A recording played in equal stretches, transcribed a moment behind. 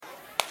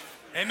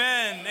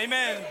Amen.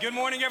 Amen. Good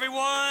morning,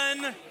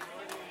 everyone.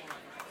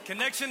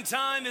 Connection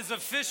time is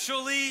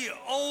officially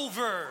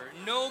over.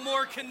 No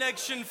more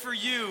connection for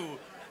you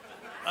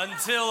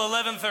until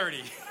 11:30.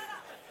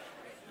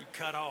 You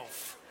cut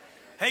off.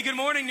 Hey, good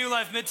morning, New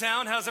Life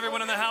Midtown. How's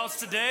everyone in the house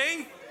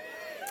today?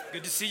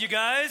 Good to see you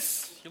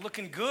guys. You're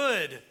looking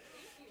good.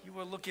 You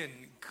are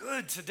looking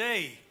good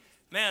today.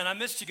 Man, I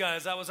missed you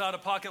guys. I was out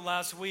of pocket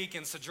last week,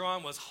 and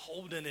Cedron was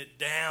holding it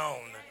down.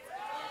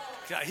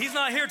 He's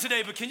not here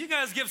today, but can you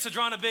guys give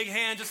Cedron a big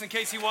hand just in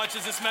case he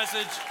watches this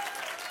message?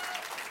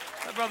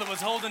 That brother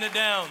was holding it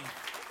down.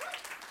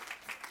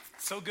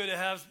 So good to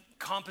have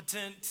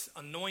competent,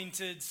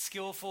 anointed,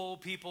 skillful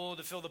people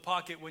to fill the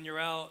pocket when you're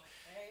out.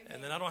 Amen.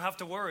 And then I don't have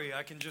to worry.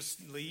 I can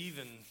just leave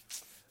and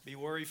be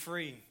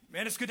worry-free.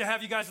 Man, it's good to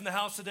have you guys in the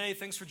house today.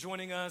 Thanks for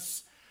joining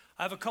us.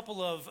 I have a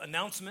couple of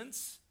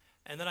announcements,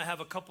 and then I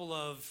have a couple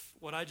of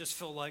what I just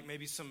feel like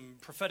maybe some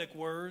prophetic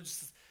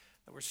words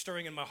that we're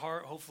stirring in my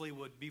heart, hopefully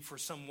would be for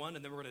someone,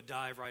 and then we're going to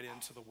dive right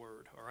into the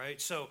word, all right?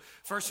 So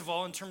first of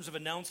all, in terms of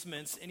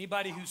announcements,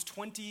 anybody who's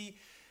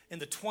in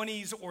the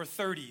 20s or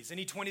 30s,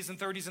 any 20s and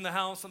 30s in the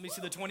house? Let me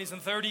see the 20s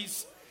and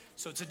 30s.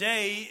 So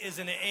today is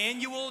an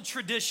annual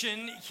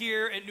tradition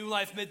here at New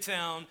Life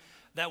Midtown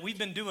that we've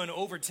been doing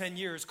over 10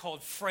 years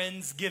called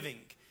Friendsgiving.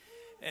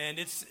 And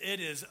it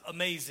is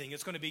amazing.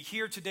 It's going to be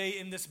here today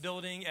in this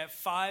building at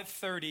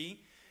 5:30.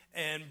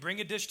 And bring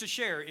a dish to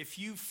share. If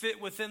you fit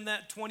within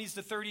that 20s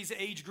to 30s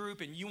age group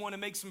and you want to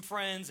make some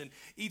friends and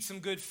eat some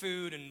good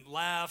food and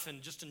laugh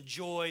and just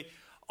enjoy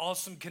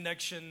awesome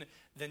connection,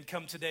 then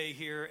come today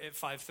here at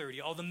 5:30.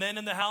 All the men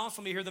in the house,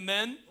 let me hear the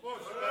men.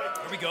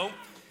 There we go.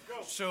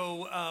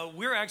 So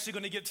we're actually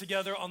going to get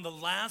together on the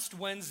last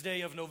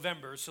Wednesday of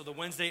November, so the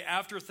Wednesday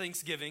after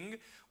Thanksgiving.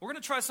 We're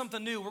going to try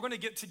something new. We're going to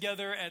get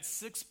together at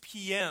 6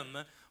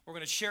 p.m. We're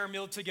going to share a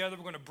meal together.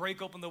 We're going to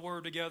break open the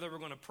word together. We're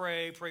going to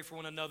pray for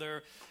one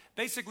another.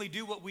 Basically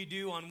do what we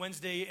do on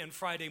Wednesday and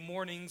Friday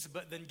mornings,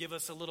 but then give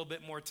us a little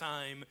bit more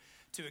time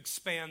to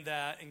expand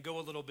that and go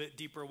a little bit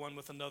deeper one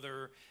with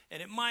another.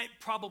 And it might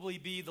probably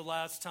be the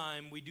last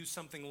time we do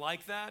something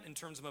like that in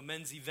terms of a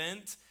men's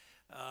event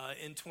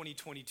in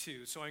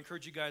 2022. So I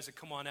encourage you guys to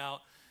come on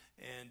out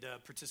and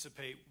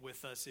participate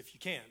with us if you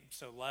can.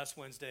 So last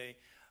Wednesday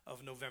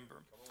of November.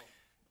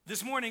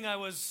 This morning I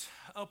was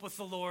up with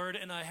the Lord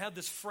and I had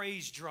this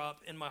phrase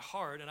drop in my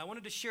heart, and I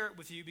wanted to share it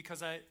with you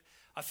because I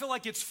feel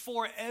like it's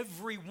for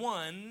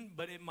everyone,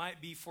 but it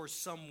might be for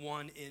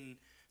someone in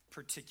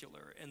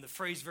particular. And the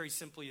phrase very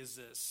simply is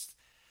this: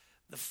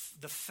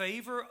 the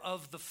favor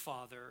of the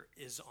Father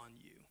is on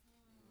you.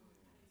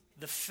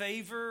 The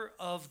favor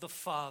of the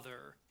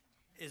Father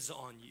is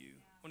on you.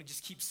 I want to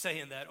just keep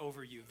saying that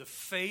over you. The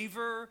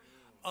favor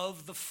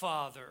of the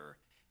Father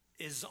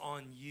is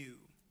on you.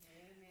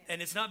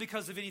 And it's not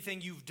because of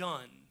anything you've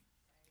done.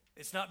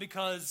 It's not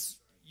because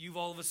you've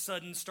all of a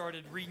sudden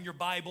started reading your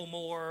Bible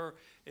more.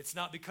 It's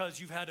not because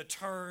you've had a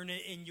turn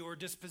in your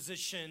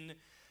disposition.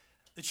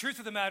 The truth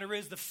of the matter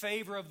is the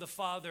favor of the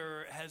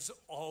Father has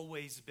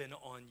always been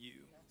on you.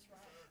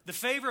 The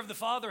favor of the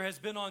Father has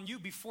been on you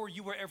before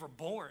you were ever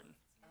born.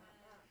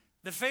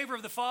 The favor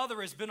of the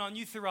Father has been on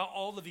you throughout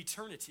all of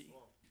eternity.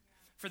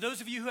 For those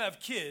of you who have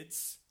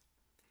kids,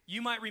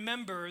 you might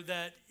remember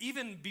that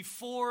even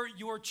before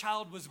your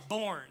child was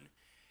born,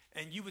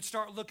 and you would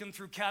start looking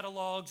through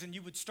catalogs and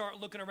you would start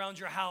looking around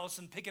your house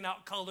and picking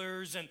out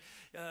colors and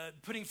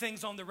putting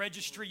things on the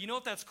registry. You know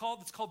what that's called?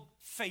 It's called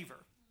favor.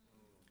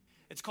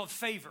 It's called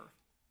favor.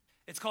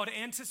 It's called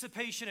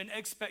anticipation and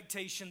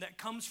expectation that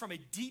comes from a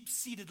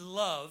deep-seated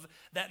love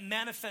that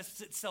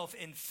manifests itself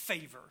in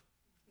favor.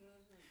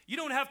 You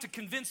don't have to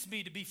convince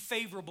me to be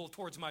favorable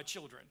towards my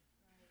children.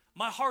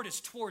 My heart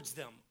is towards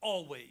them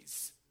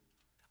always.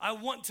 I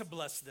want to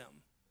bless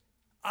them.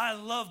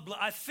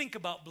 I think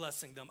about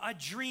blessing them. I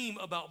dream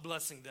about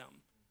blessing them.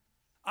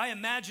 I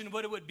imagine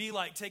what it would be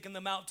like taking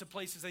them out to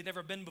places they've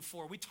never been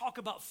before. We talk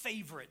about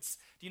favorites.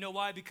 Do you know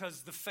why?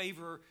 Because the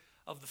favor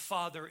of the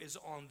Father is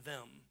on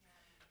them.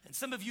 And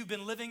some of you have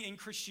been living in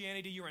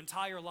Christianity your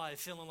entire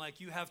life feeling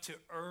like you have to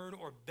earn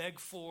or beg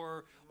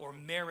for or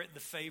merit the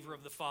favor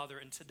of the Father.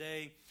 And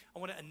today, I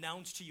want to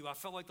announce to you, I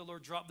felt like the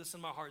Lord dropped this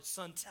in my heart.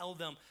 Son, tell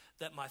them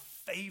that my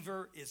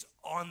favor is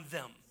on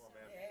them.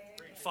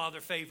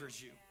 Father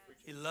favors you.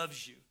 He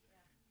loves you.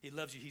 He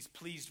loves you. He's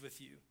pleased with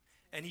you.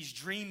 And he's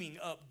dreaming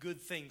up good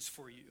things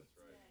for you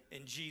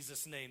in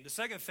Jesus' name. The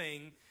second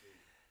thing,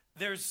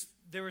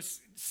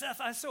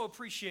 Seth, I so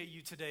appreciate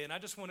you today. And I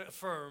just want to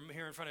affirm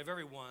here in front of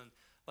everyone,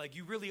 like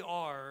you really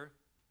are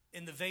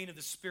in the vein of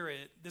the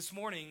Spirit. This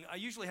morning, I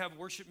usually have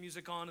worship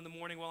music on in the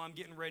morning while I'm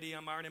getting ready.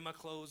 I'm ironing my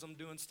clothes. I'm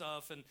doing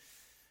stuff.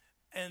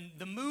 And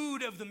the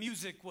mood of the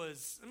music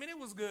was, it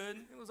was good.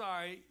 It was all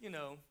right. It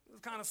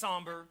was kind of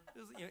somber.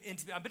 It was,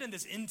 intimate. I've been in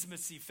this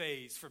intimacy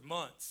phase for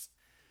months.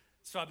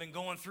 So I've been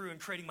going through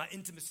and creating my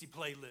intimacy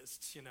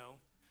playlists,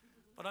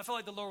 But I felt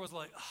like the Lord was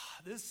like,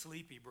 this is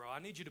sleepy, bro. I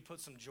need you to put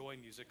some joy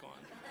music on.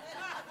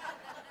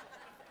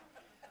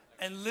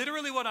 And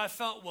literally what I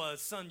felt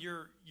was, son,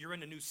 you're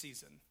in a new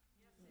season.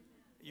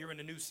 You're in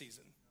a new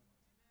season.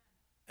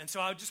 And so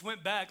I just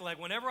went back, like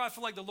whenever I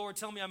feel like the Lord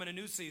tell me I'm in a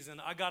new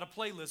season, I got a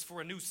playlist for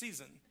a new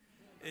season.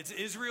 It's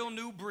Israel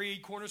New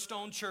Breed,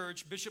 Cornerstone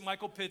Church, Bishop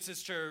Michael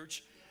Pitts'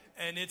 church,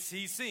 and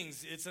he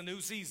sings, it's a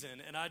new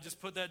season. And I just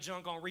put that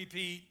junk on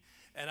repeat,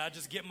 and I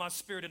just get my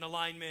spirit in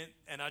alignment,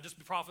 and I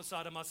just prophesy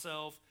to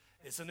myself,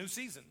 it's a new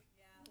season.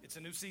 It's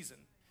a new season.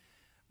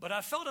 But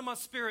I felt in my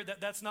spirit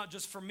that that's not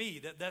just for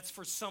me, that's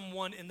for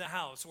someone in the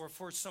house or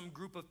for some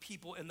group of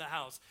people in the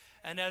house.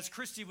 And as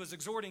Christy was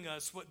exhorting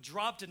us, what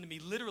dropped into me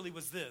literally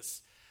was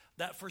this,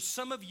 that for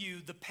some of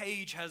you, the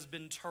page has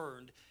been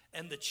turned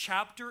and the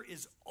chapter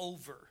is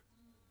over.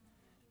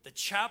 The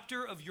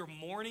chapter of your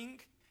mourning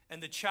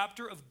and the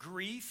chapter of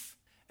grief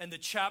and the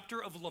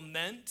chapter of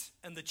lament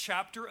and the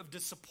chapter of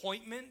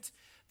disappointment,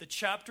 the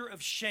chapter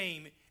of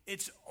shame,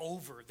 it's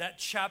over. That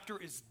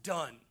chapter is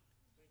done.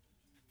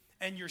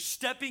 And you're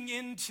stepping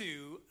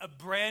into a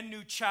brand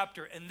new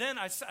chapter. And then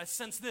I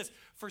sense this.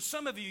 For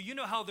some of you, you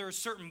know how there are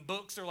certain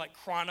books, they're like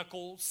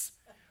chronicles,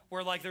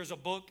 where like there's a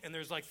book and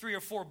there's like 3 or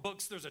 4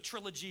 books, there's a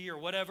trilogy or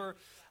whatever.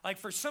 Like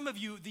for some of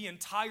you, the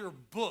entire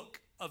book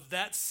of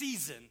that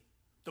season,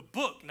 the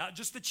book, not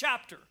just the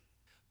chapter,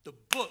 the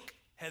book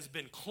has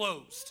been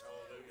closed.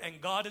 And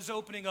God is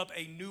opening up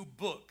a new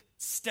book.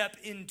 Step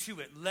into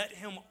it. Let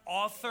him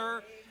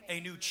author a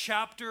new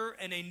chapter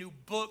and a new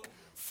book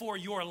for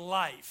your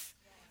life.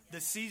 The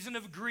season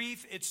of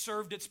grief, it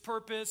served its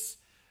purpose.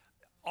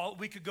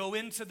 We could go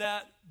into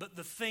that, but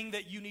the thing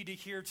that you need to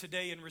hear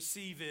today and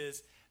receive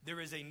is there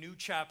is a new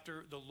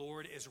chapter the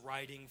Lord is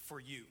writing for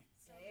you.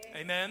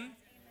 Amen?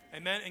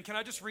 Amen. And can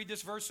I just read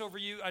this verse over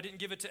you? I didn't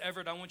give it to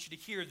Everett. I want you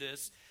to hear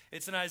this.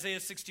 It's in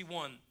Isaiah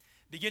 61.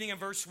 Beginning in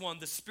verse 1,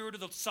 the Spirit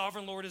of the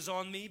sovereign Lord is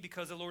on me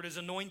because the Lord has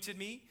anointed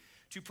me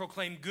to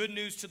proclaim good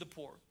news to the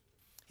poor.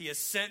 He has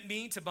sent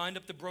me to bind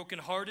up the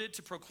brokenhearted,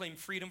 to proclaim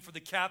freedom for the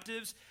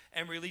captives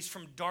and release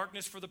from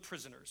darkness for the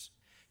prisoners,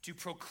 to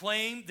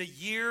proclaim the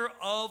year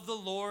of the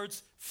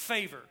Lord's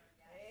favor.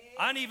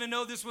 I didn't even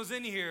know this was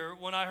in here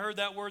when I heard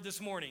that word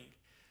this morning.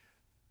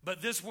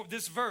 But this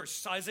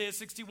verse, Isaiah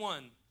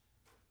 61,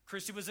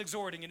 Christy was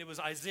exhorting, and it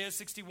was Isaiah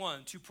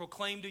 61, to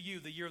proclaim to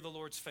you the year of the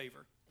Lord's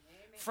favor.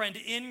 Amen. Friend,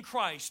 in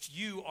Christ,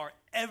 you are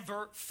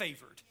ever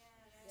favored.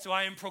 So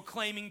I am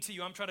proclaiming to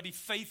you, I'm trying to be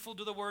faithful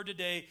to the word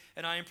today,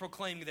 and I am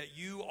proclaiming that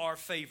you are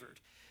favored.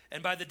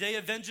 And by the day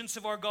of vengeance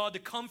of our God, to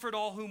comfort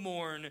all who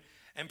mourn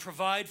and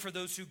provide for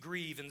those who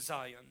grieve in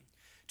Zion,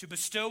 to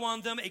bestow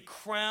on them a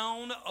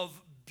crown of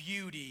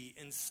beauty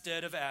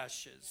instead of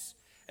ashes.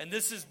 And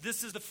this is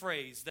the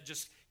phrase that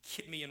just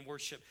hit me in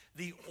worship.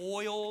 The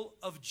oil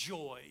of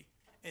joy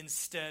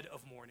instead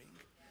of mourning.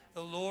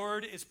 The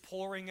Lord is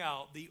pouring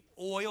out the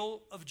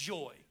oil of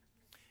joy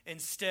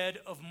instead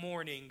of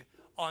mourning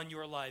on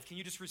your life. Can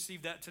you just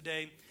receive that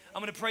today?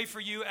 I'm going to pray for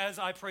you as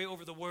I pray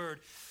over the word.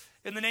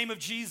 In the name of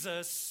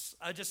Jesus,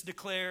 I just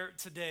declare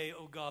today,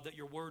 oh God, that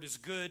your word is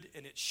good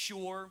and it's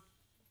sure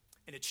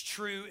and it's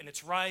true and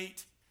it's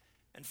right.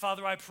 And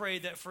Father, I pray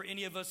that for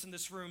any of us in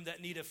this room that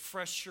need a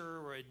fresher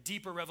or a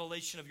deeper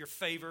revelation of your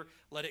favor,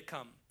 let it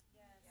come.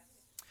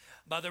 Yes.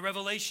 By the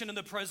revelation and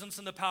the presence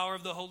and the power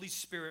of the Holy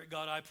Spirit,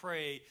 God, I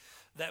pray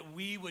that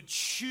we would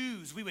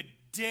choose, we would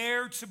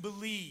dare to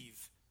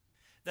believe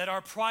that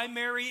our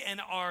primary and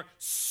our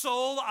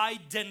sole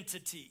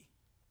identity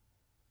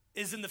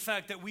is in the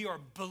fact that we are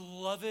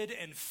beloved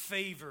and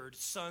favored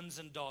sons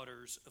and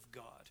daughters of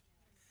God.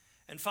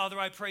 And Father,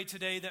 I pray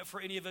today that for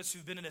any of us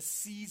who've been in a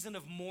season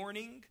of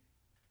mourning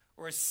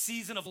or a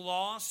season of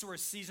loss or a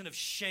season of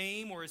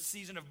shame or a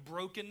season of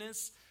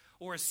brokenness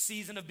or a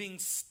season of being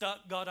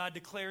stuck, God, I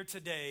declare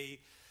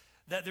today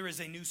that there is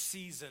a new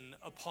season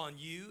upon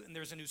you and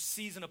there's a new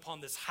season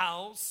upon this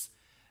house.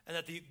 And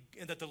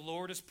that the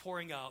Lord is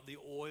pouring out the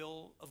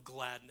oil of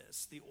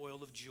gladness, the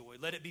oil of joy.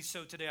 Let it be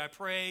so today, I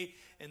pray,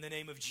 in the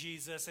name of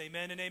Jesus.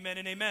 Amen and amen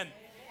and amen.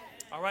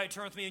 Amen. All right,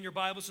 turn with me in your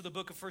Bibles to the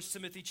book of 1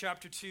 Timothy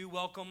chapter 2.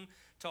 Welcome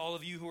to all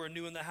of you who are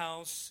new in the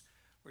house.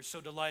 We're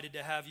so delighted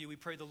to have you. We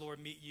pray the Lord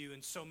meet you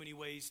in so many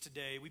ways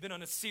today. We've been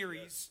on a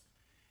series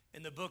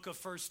in the book of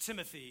 1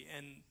 Timothy,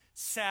 and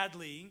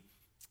sadly,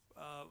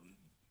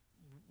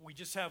 we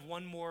just have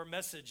one more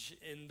message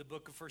in the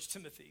book of 1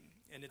 Timothy,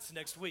 and it's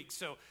next week.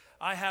 So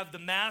I have the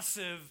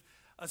massive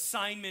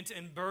assignment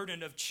and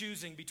burden of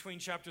choosing between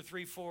chapter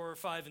 3, 4,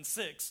 5, and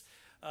 6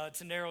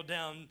 to narrow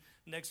down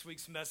next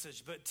week's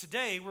message. But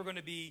today we're going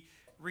to be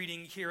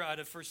reading here out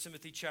of 1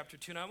 Timothy chapter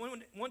 2. And I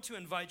want to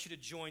invite you to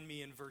join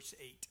me in verse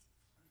 8.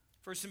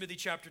 1 Timothy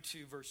chapter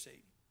 2, verse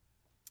 8.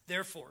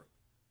 Therefore,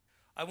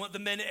 I want the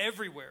men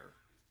everywhere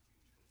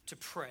to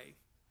pray,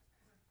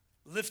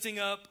 lifting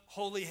up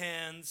holy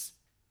hands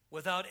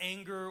without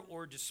anger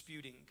or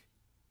disputing.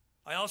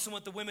 I also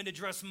want the women to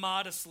dress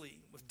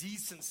modestly, with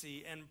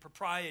decency and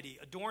propriety,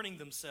 adorning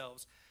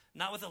themselves,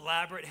 not with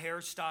elaborate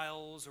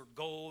hairstyles or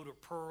gold or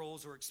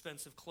pearls or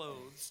expensive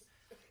clothes,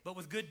 but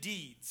with good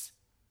deeds,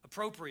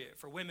 appropriate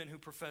for women who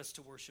profess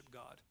to worship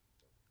God.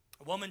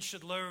 A woman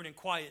should learn in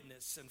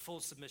quietness and full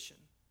submission.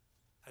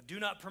 I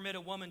do not permit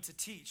a woman to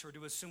teach or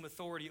to assume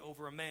authority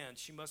over a man.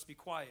 She must be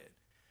quiet.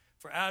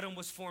 For Adam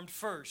was formed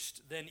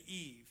first, then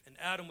Eve. And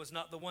Adam was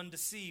not the one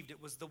deceived.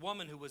 It was the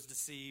woman who was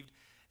deceived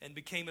and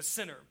became a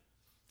sinner.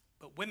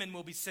 But women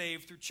will be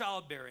saved through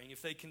childbearing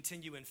if they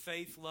continue in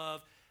faith,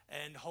 love,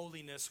 and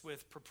holiness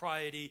with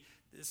propriety.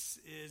 This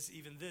is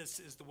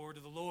the word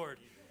of the Lord.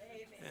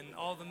 Amen. And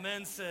all the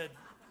men said,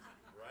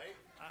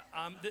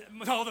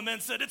 right? All the men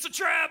said, it's a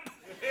trap.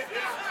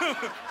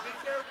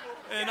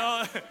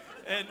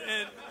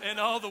 and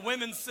all the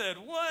women said,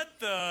 what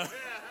the?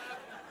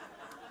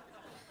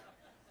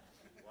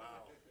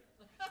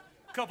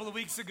 A couple of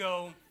weeks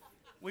ago,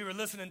 we were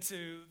listening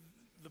to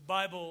the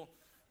Bible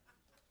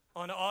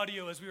on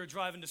audio as we were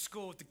driving to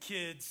school with the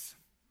kids.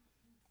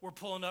 We're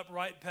pulling up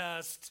right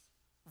past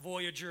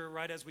Voyager,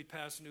 right as we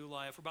pass New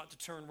Life. We're about to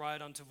turn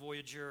right onto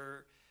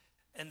Voyager.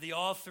 And the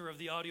author of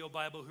the audio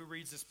Bible who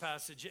reads this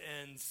passage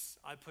ends.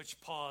 I push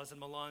pause and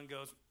Milan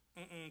goes,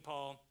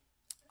 Paul,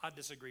 I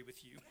disagree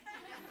with you.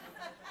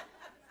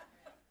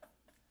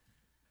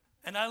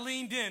 And I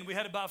leaned in. We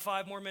had about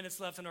 5 more minutes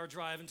left in our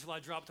drive until I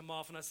dropped him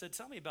off. And I said,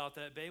 tell me about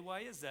that, babe.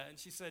 Why is that? And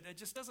she said, it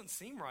just doesn't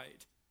seem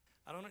right.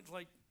 I don't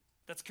like,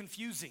 that's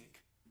confusing.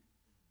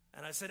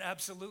 And I said,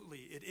 absolutely,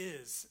 it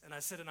is. And I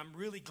said, and I'm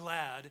really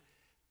glad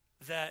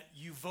that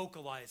you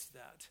vocalized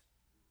that.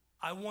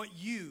 I want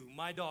you,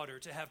 my daughter,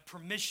 to have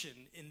permission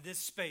in this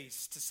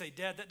space to say,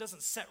 Dad, that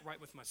doesn't set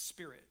right with my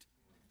spirit.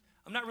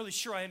 I'm not really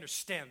sure I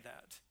understand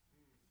that.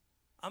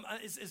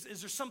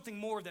 Is there something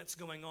more that's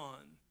going on?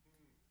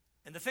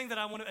 And the thing that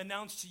I want to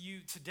announce to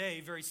you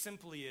today very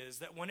simply is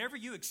that whenever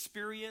you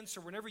experience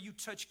or whenever you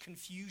touch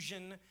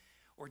confusion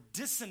or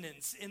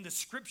dissonance in the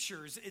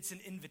scriptures, it's an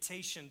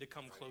invitation to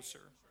come closer.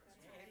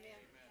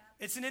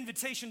 It's an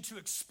invitation to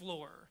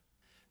explore.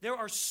 There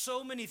are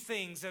so many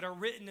things that are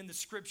written in the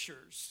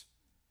scriptures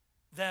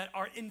that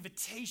are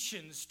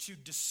invitations to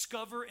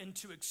discover and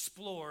to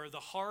explore the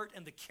heart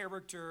and the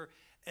character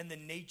and the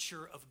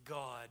nature of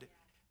God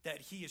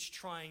that he is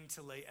trying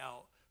to lay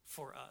out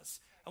for us.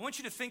 I want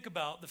you to think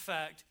about the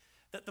fact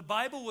that the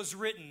Bible was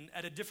written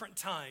at a different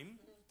time.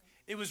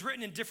 It was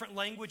written in different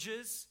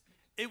languages.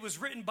 It was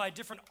written by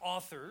different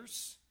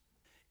authors.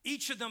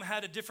 Each of them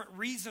had a different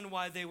reason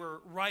why they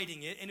were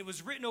writing it, and it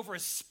was written over a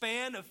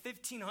span of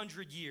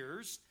 1,500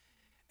 years,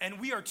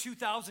 and we are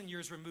 2,000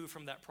 years removed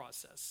from that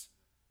process.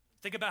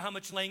 Think about how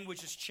much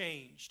language has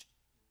changed.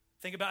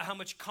 Think about how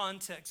much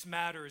context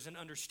matters in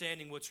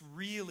understanding what's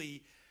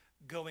really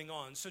going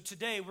on. So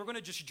today, we're going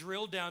to just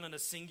drill down on a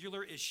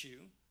singular issue.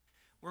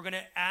 We're going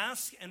to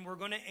ask, and we're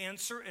going to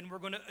answer, and we're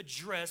going to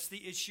address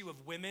the issue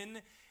of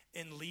women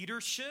in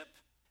leadership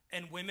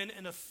and women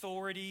in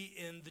authority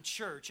in the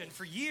church. And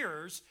for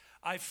years,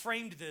 I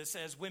framed this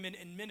as women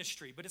in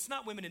ministry, but it's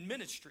not women in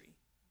ministry.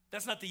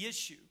 That's not the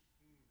issue.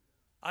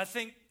 I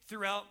think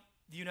throughout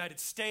the United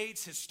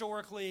States,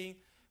 historically,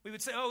 we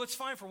would say, oh, it's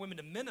fine for women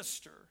to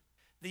minister.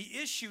 The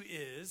issue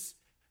is,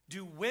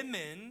 do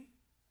women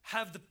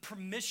have the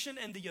permission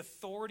and the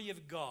authority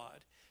of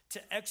God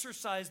to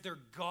exercise their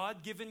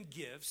God-given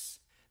gifts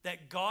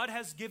that God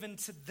has given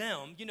to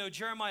them? You know,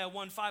 Jeremiah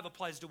 1:5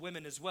 applies to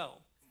women as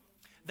well.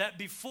 That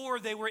before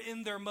they were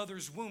in their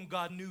mother's womb,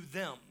 God knew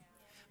them.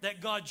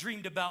 That God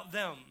dreamed about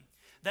them.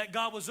 That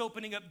God was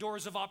opening up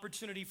doors of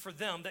opportunity for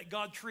them. That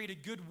God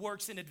created good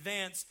works in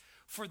advance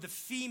for the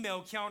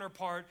female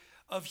counterpart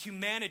of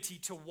humanity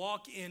to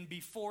walk in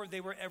before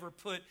they were ever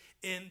put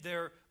in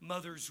their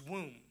mother's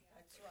womb.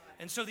 That's right.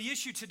 And so the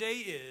issue today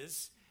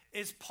is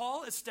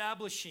Paul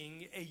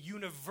establishing a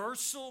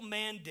universal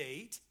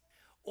mandate,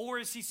 or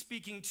is he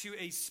speaking to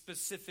a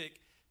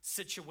specific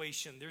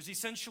situation? There's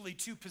essentially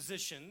 2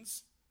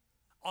 positions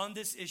on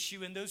this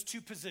issue, and those 2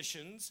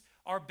 positions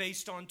are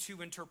based on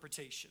 2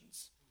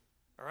 interpretations.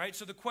 All right,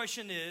 so the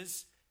question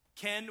is,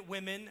 can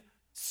women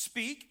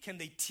speak? Can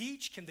they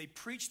teach? Can they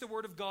preach the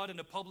word of God in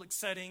a public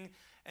setting?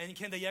 And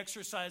can they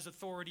exercise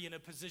authority in a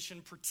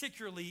position,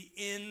 particularly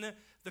in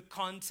the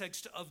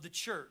context of the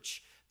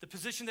church? The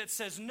position that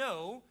says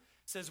no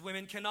says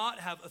women cannot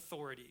have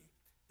authority.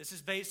 This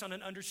is based on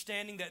an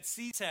understanding that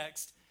sees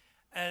text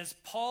as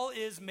Paul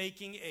is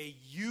making a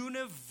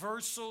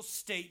universal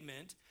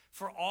statement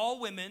for all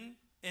women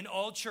in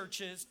all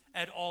churches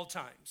at all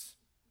times.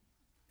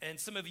 And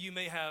some of you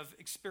may have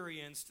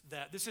experienced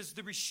that. This is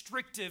the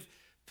restrictive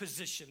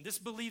position. This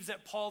believes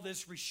that Paul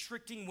is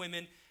restricting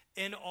women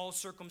in all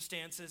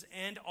circumstances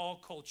and all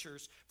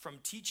cultures from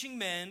teaching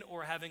men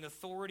or having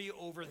authority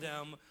over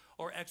them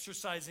or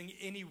exercising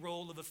any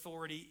role of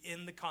authority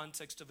in the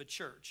context of a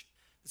church.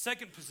 The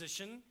second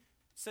position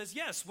says,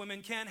 yes,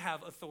 women can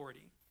have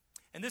authority.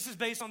 And this is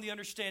based on the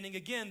understanding,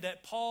 again,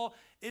 that Paul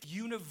is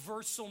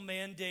universal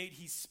mandate.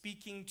 He's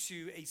speaking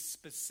to a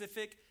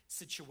specific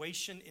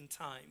situation in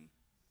time.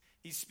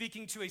 He's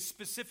speaking to a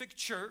specific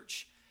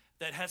church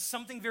that has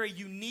something very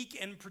unique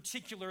and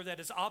particular that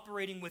is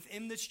operating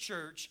within this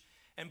church.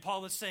 And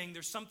Paul is saying,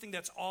 there's something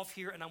that's off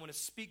here, and I want to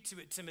speak to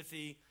it,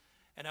 Timothy,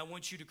 and I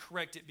want you to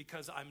correct it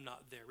because I'm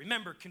not there.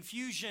 Remember,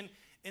 confusion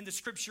in the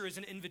scripture is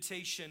an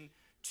invitation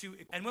to,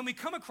 and when we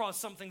come across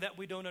something that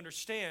we don't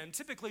understand,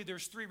 typically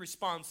there's 3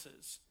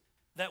 responses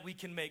that we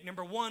can make.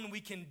 Number 1,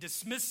 we can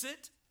dismiss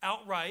it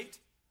outright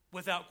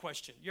without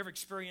question. You ever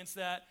experienced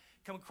that?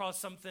 Come across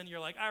something, you're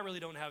like, I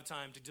really don't have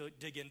time to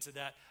dig into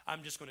that.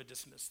 I'm just going to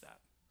dismiss that.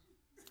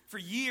 For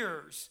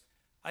years,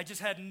 I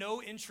just had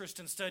no interest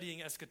in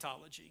studying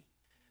eschatology.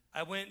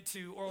 I went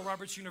to Oral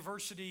Roberts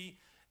University,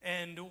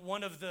 and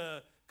one of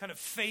the kind of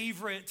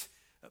favorite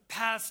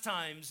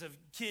pastimes of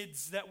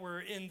kids that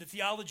were in the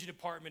theology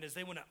department is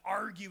they want to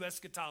argue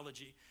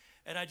eschatology.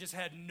 And I just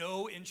had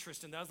no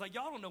interest in that. I was like,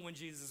 y'all don't know when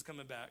Jesus is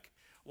coming back.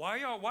 Why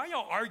are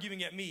y'all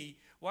arguing at me?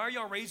 Why are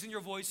y'all raising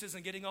your voices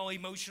and getting all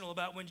emotional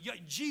about when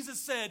Jesus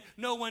said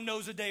no one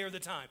knows the day or the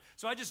time?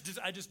 So I just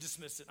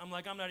dismissed it. I'm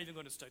like, I'm not even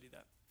going to study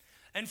that.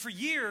 And for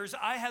years,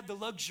 I had the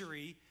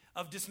luxury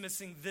of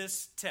dismissing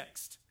this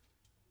text.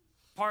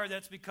 Part of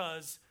that's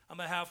because I'm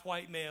a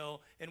half-white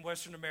male in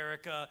Western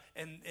America,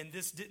 and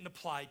this didn't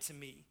apply to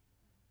me.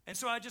 And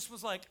so I just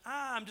was like,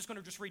 I'm just going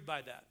to just read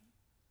by that.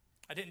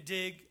 I didn't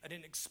dig, I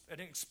didn't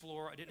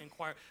explore, I didn't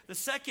inquire. The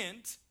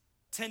second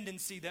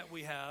tendency that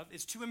we have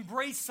is to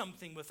embrace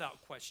something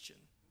without question.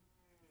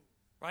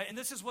 Right? And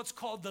this is what's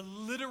called the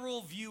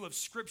literal view of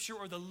Scripture,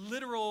 or the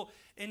literal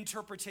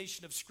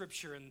interpretation of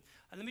Scripture. And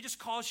let me just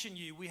caution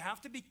you, we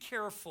have to be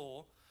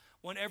careful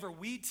whenever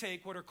we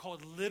take what are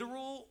called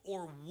literal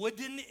or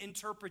wooden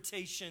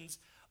interpretations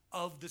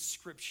of the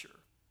Scripture.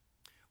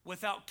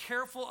 Without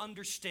careful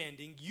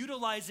understanding,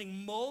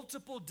 utilizing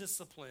multiple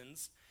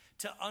disciplines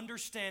to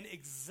understand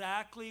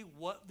exactly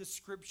what the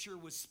Scripture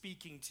was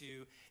speaking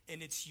to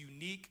in its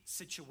unique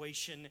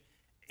situation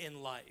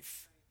in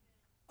life.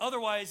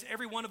 Otherwise,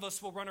 every one of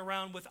us will run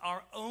around with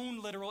our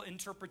own literal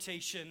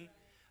interpretation,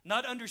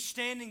 not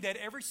understanding that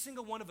every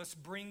single one of us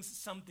brings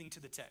something to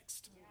the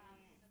text.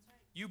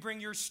 You bring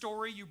your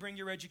story, you bring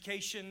your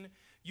education,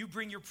 you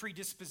bring your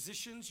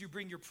predispositions, you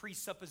bring your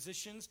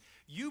presuppositions,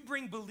 you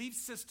bring belief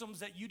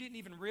systems that you didn't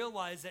even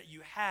realize that you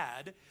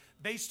had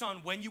based on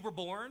when you were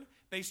born,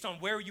 based on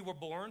where you were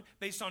born,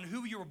 based on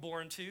who you were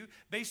born to,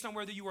 based on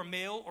whether you were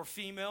male or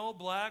female,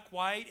 black,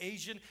 white,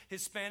 Asian,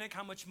 Hispanic,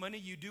 how much money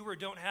you do or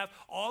don't have.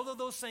 All of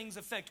those things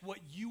affect what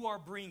you are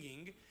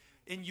bringing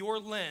in your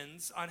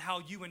lens on how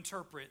you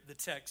interpret the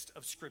text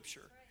of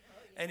Scripture.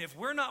 And if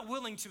we're not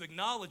willing to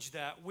acknowledge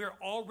that, we're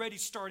already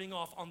starting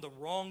off on the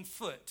wrong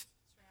foot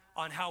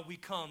on how we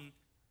come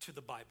to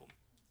the Bible.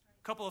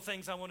 A couple of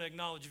things I want to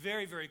acknowledge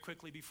very, very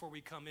quickly before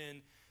we come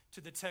in to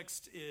the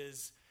text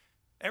is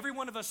every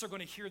one of us are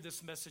going to hear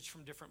this message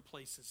from different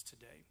places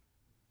today.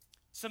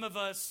 Some of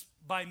us,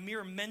 by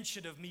mere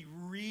mention of me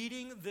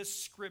reading this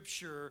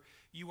Scripture,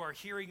 you are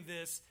hearing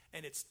this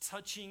and it's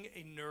touching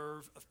a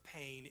nerve of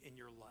pain in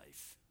your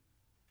life.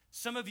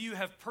 Some of you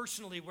have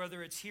personally,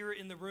 whether it's here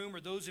in the room or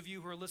those of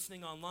you who are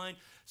listening online,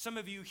 some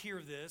of you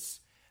hear this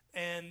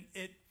and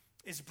it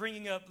is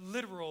bringing up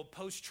literal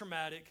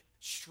post-traumatic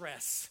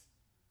stress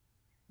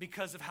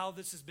because of how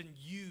this has been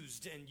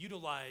used and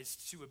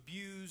utilized to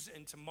abuse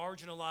and to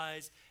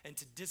marginalize and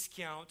to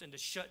discount and to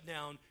shut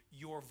down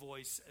your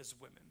voice as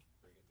women.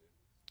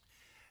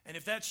 And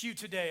if that's you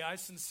today, I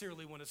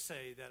sincerely want to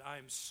say that I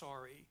am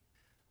sorry.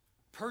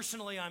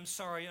 Personally, I'm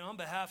sorry. And on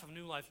behalf of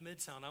New Life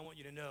Midtown, I want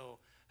you to know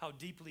how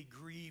deeply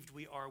grieved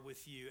we are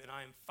with you. And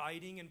I am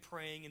fighting and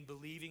praying and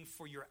believing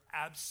for your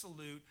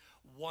absolute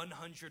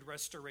 100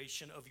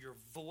 restoration of your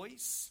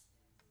voice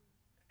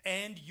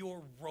and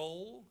your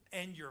role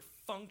and your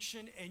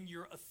function and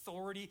your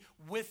authority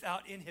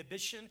without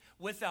inhibition,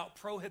 without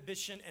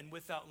prohibition, and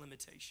without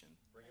limitation.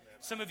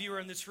 Some of you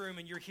are in this room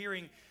and you're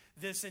hearing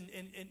this and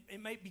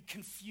it might be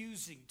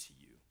confusing to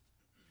you.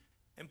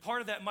 And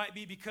part of that might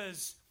be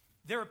because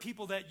there are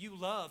people that you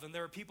love and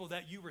there are people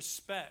that you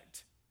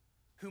respect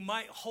who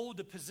might hold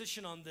a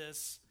position on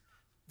this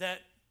that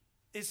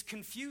is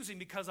confusing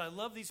because I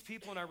love these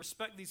people and I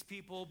respect these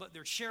people, but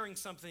they're sharing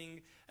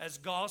something as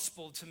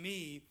gospel to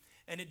me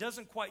and it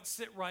doesn't quite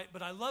sit right,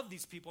 but I love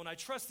these people and I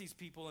trust these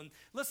people. And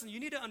listen, you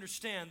need to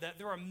understand that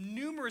there are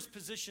numerous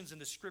positions in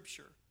the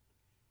Scripture.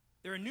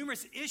 There are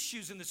numerous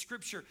issues in the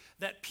Scripture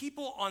that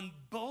people on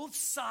both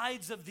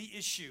sides of the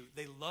issue,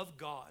 they love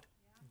God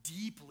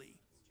deeply.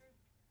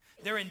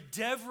 They're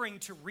endeavoring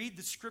to read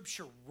the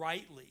Scripture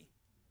rightly.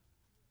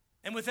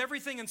 And with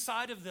everything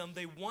inside of them,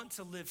 they want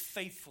to live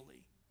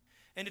faithfully.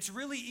 And it's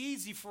really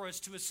easy for us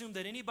to assume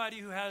that anybody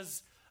who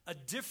has a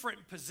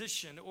different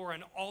position or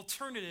an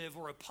alternative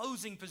or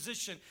opposing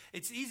position,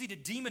 it's easy to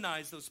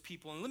demonize those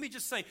people. And let me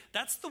just say,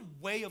 that's the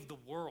way of the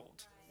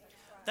world.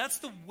 That's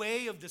the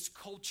way of this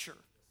culture.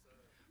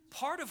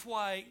 Part of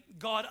why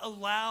God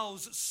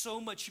allows so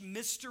much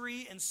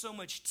mystery and so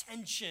much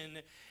tension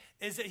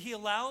is that He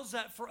allows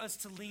that for us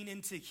to lean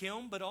into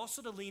Him, but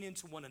also to lean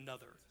into one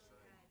another.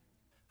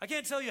 I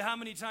can't tell you how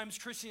many times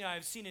Christy and I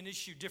have seen an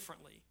issue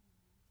differently,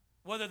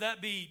 whether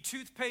that be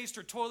toothpaste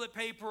or toilet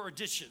paper or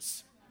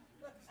dishes,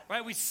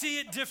 right? We see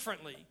it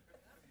differently.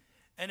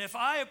 And if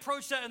I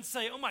approach that and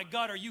say, oh my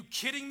God, are you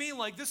kidding me?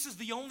 Like, this is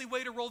the only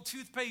way to roll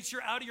toothpaste.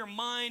 You're out of your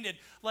mind. And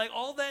like,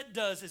 all that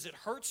does is it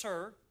hurts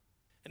her.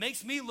 It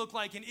makes me look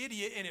like an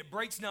idiot and it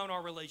breaks down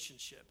our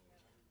relationship.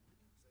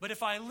 But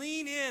if I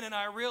lean in and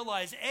I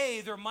realize,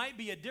 A, there might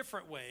be a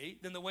different way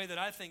than the way that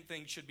I think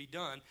things should be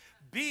done.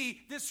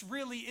 B, this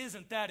really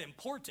isn't that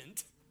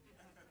important,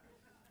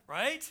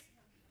 right?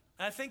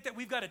 And I think that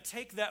we've got to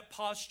take that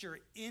posture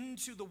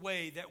into the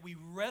way that we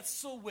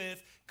wrestle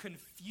with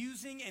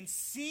confusing and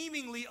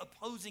seemingly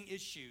opposing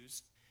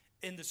issues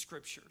in the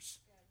scriptures.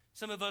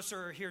 Some of us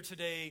are here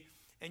today,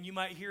 and you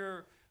might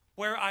hear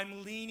where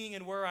I'm leaning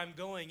and where I'm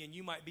going, and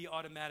you might be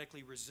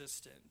automatically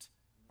resistant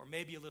or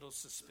maybe a little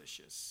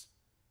suspicious.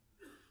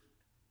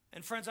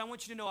 And friends, I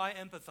want you to know I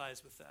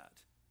empathize with that.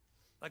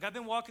 Like, I've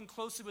been walking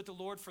closely with the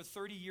Lord for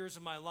 30 years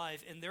of my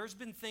life, and there's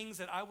been things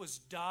that I was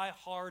die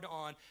hard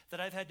on that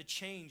I've had to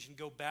change and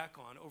go back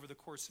on over the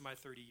course of my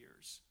 30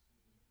 years.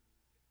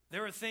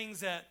 There are things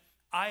that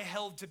I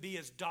held to be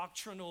as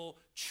doctrinal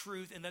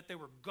truth and that they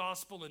were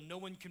gospel and no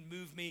one can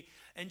move me.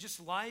 And just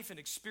life and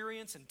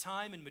experience and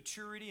time and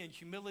maturity and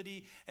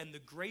humility and the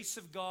grace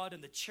of God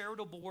and the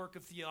charitable work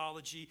of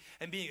theology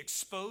and being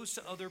exposed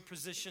to other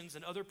positions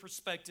and other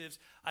perspectives,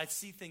 I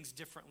see things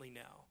differently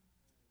now.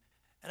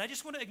 And I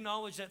just want to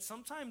acknowledge that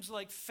sometimes,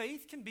 like,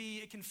 faith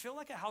it can feel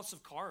like a house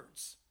of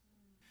cards.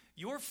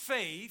 Your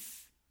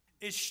faith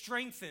is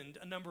strengthened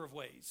a number of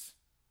ways.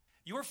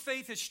 Your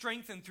faith is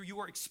strengthened through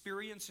your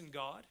experience in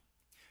God.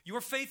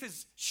 Your faith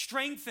is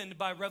strengthened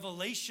by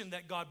revelation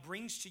that God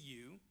brings to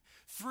you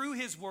through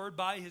his word,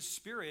 by his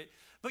spirit.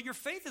 But your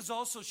faith is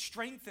also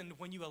strengthened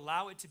when you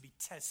allow it to be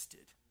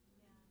tested.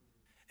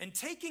 And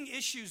taking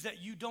issues that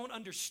you don't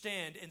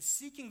understand and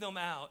seeking them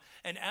out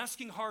and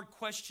asking hard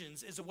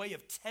questions is a way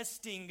of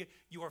testing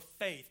your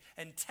faith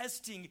and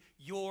testing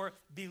your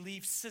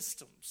belief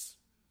systems.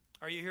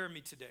 Are you hearing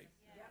me today?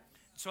 Yes.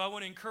 So I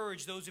want to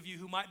encourage those of you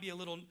who might be a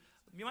little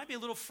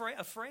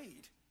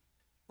afraid.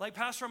 Like,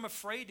 Pastor, I'm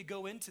afraid to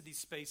go into these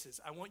spaces.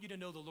 I want you to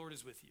know the Lord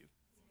is with you.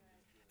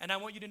 And I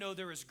want you to know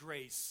there is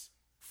grace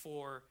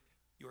for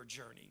your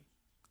journey.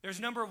 There's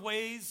a number of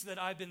ways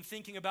that I've been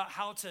thinking about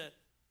how to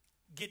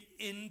get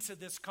into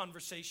this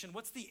conversation.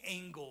 What's the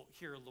angle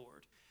here,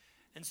 Lord?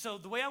 And so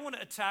the way I want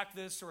to attack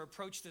this or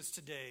approach this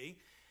today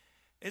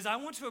is I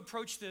want to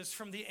approach this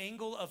from the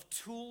angle of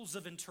tools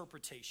of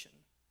interpretation.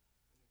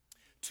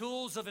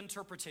 Tools of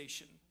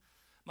interpretation.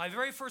 My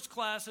very first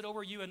class at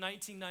ORU in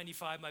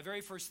 1995, my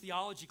very first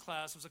theology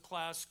class was a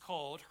class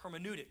called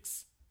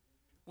hermeneutics,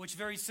 which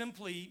very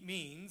simply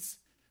means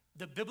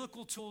the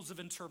biblical tools of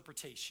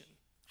interpretation.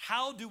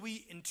 How do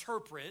we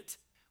interpret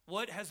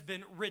what has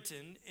been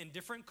written in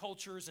different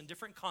cultures and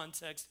different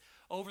contexts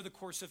over the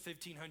course of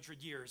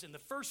 1,500 years? And the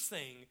first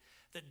thing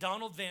that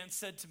Donald Vance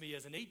said to me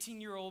as an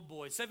 18-year-old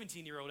boy,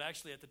 17-year-old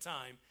actually at the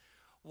time,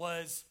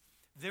 was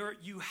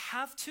you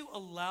have to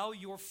allow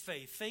your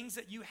faith, things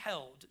that you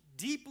held,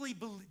 deeply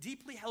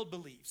held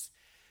beliefs,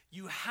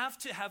 you have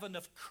to have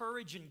enough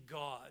courage in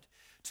God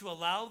to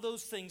allow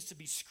those things to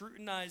be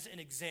scrutinized and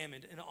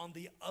examined. And on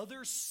the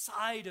other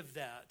side of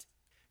that,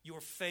 your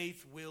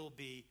faith will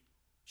be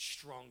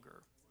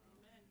stronger.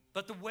 Amen.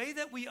 But the way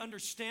that we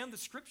understand the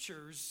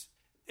scriptures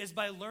is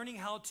by learning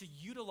how to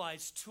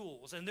utilize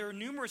tools. And there are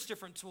numerous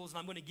different tools, and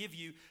I'm going to give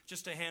you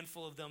just a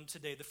handful of them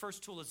today. The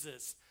first tool is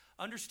this.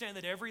 Understand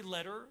that every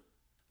letter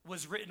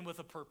was written with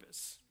a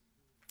purpose.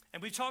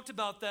 And we talked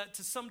about that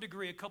to some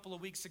degree a couple of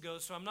weeks ago,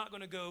 so I'm not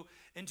going to go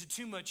into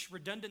too much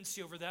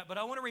redundancy over that. But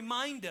I want to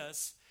remind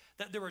us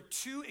that there are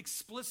two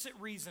explicit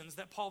reasons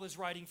that Paul is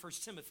writing 1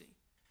 Timothy.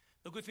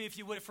 Look with me, if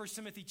you would, at 1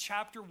 Timothy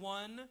chapter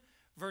 1,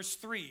 verse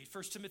 3.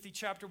 1 Timothy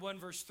chapter 1,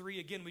 verse 3.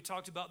 Again, we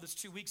talked about this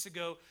 2 weeks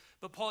ago,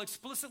 but Paul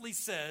explicitly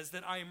says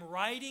that I am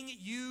writing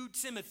you,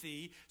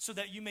 Timothy, so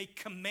that you may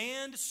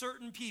command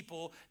certain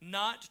people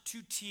not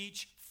to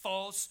teach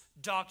false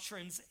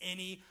doctrines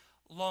any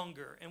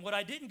longer. And what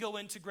I didn't go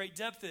into great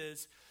depth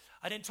is,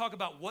 I didn't talk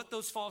about what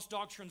those false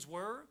doctrines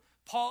were.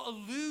 Paul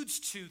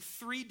alludes to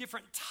 3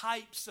 different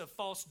types of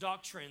false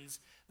doctrines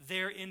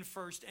there in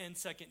 1 and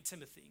 2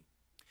 Timothy.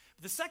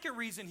 The second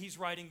reason he's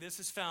writing this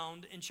is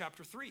found in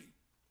chapter 3.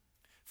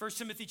 1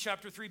 Timothy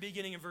chapter 3,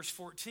 beginning in verse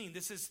 14.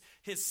 This is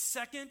his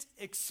second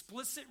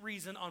explicit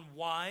reason on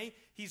why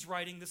he's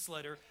writing this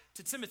letter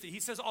to Timothy. He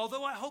says,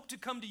 although I hope to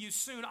come to you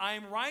soon, I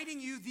am writing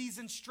you these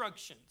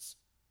instructions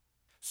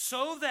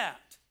so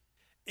that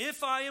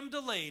if I am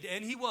delayed,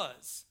 and he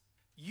was,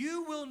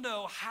 you will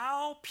know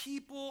how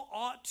people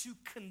ought to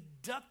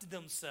conduct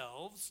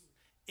themselves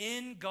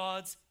in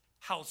God's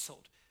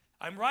household.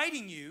 I'm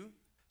writing you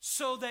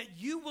so that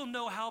you will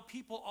know how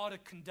people ought to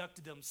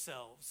conduct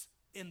themselves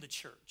in the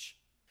church.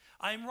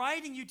 I'm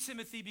writing you,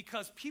 Timothy,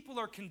 because people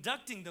are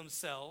conducting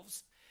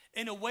themselves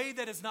in a way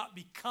that is not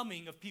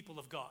becoming of people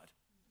of God.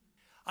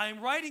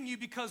 I'm writing you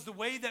because the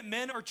way that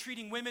men are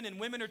treating women and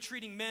women are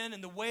treating men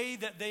and the way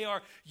that they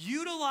are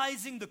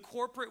utilizing the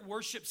corporate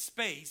worship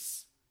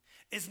space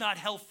is not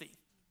healthy.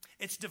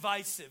 It's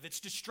divisive, it's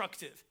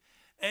destructive,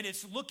 and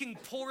it's looking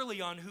poorly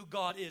on who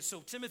God is.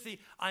 So, Timothy,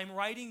 I'm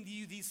writing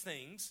you these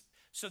things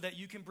so that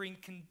you can bring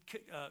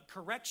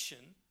correction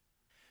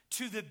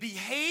to the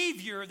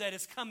behavior that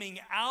is coming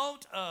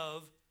out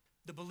of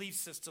the belief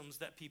systems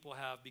that people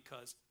have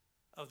because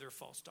of their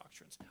false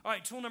doctrines. All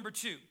right, tool number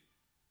 2.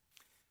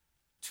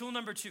 Tool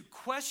number 2,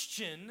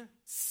 question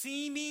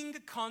seeming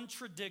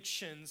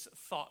contradictions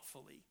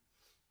thoughtfully.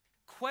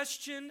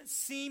 Question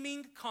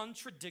seeming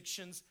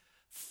contradictions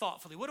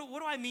thoughtfully. What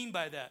do I mean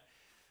by that?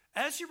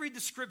 As you read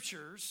the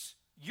scriptures,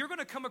 you're going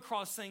to come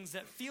across things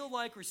that feel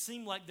like or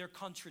seem like they're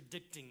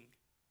contradicting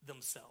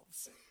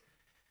themselves.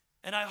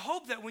 And I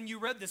hope that when you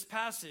read this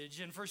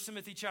passage in 1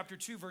 Timothy chapter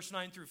 2, verse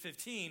 9 through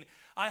 15,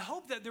 I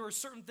hope that there were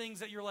certain things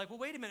that you're like, well,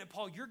 wait a minute,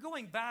 Paul, you're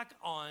going back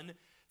on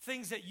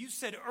things that you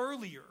said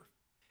earlier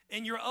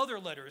in your other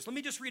letters. Let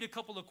me just read a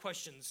couple of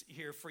questions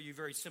here for you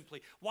very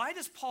simply. Why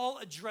does Paul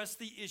address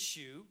the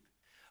issue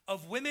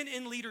of women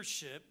in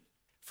leadership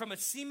from a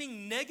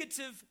seeming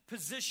negative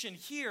position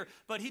here,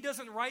 but he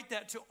doesn't write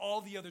that to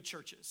all the other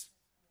churches?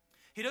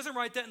 He doesn't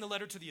write that in the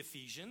letter to the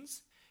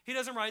Ephesians. He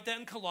doesn't write that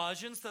in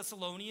Colossians,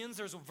 Thessalonians.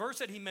 There's a verse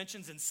that he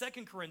mentions in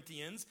 2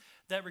 Corinthians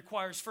that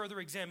requires further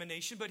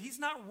examination, but he's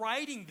not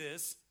writing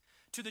this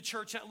to the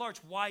church at large.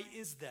 Why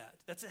is that?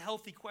 That's a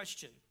healthy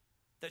question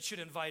that should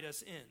invite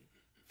us in.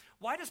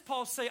 Why does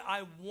Paul say,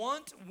 I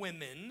want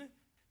women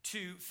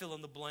to fill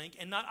in the blank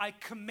and not I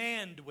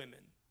command women?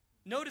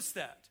 Notice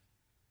that.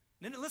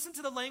 And listen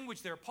to the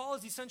language there. Paul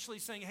is essentially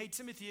saying, hey,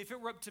 Timothy, if it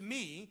were up to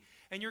me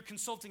and you're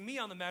consulting me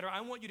on the matter,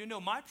 I want you to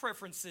know my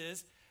preference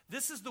is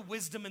this is the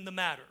wisdom in the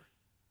matter.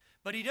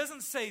 But he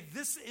doesn't say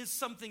this is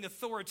something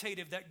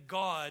authoritative that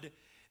God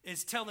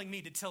is telling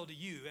me to tell to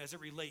you as it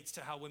relates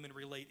to how women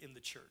relate in the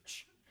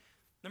church.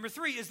 Number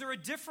 3, is there a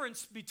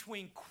difference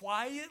between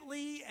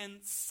quietly and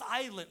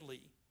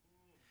silently?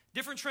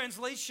 Different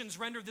translations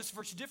render this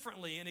verse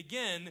differently. And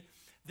again,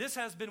 this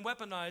has been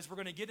weaponized. We're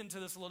going to get into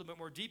this a little bit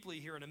more deeply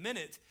here in a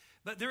minute.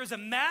 But there is a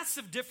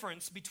massive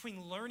difference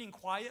between learning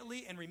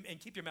quietly and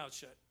keep your mouth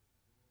shut.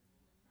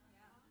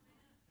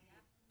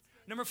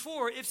 Number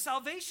 4, if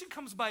salvation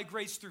comes by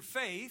grace through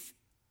faith,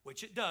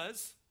 which it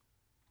does,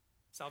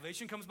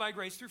 salvation comes by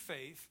grace through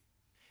faith,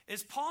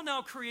 is Paul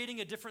now creating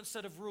a different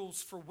set of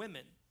rules for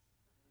women?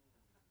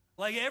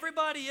 Like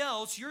everybody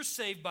else, you're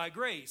saved by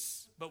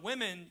grace, but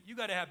women, you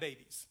got to have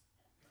babies.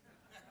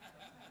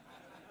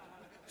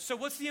 So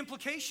what's the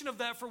implication of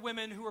that for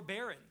women who are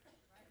barren?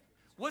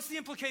 What's the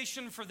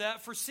implication for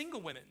that for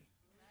single women?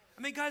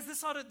 I mean, guys,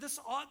 this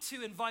ought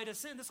to invite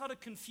us in. This ought to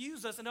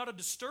confuse us and ought to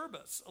disturb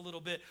us a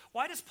little bit.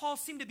 Why does Paul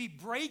seem to be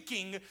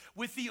breaking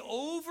with the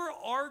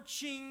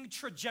overarching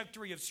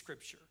trajectory of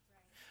Scripture?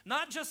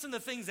 Not just in the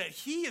things that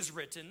he has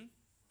written,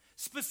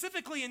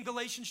 specifically in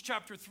Galatians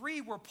chapter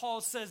 3, where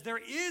Paul says there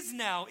is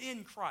now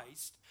in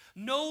Christ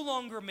no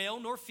longer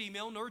male, nor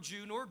female, nor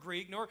Jew, nor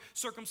Greek, nor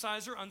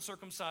circumcised or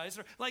uncircumcised.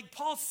 Like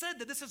Paul said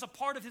that this is a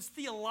part of his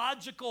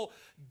theological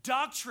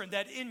doctrine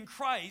that in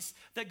Christ,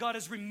 that God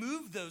has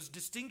removed those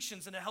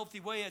distinctions in a healthy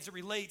way as it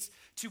relates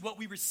to what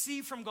we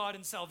receive from God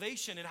in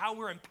salvation and how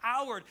we're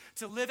empowered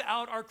to live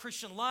out our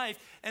Christian life.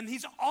 And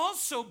he's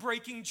also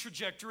breaking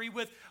trajectory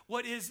with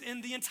what is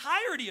in the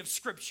entirety of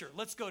Scripture.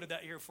 Let's go to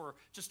that here for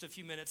just a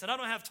few minutes. And I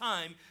don't have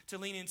time to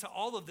lean into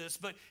all of this,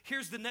 but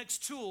here's the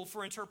next tool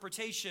for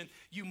interpretation.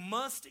 You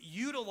must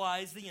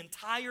utilize the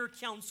entire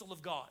counsel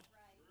of God.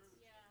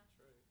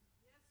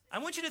 I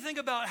want you to think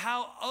about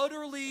how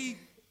utterly,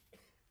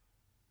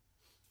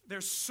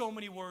 there's so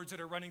many words that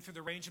are running through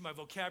the range of my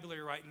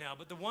vocabulary right now,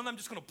 but the one I'm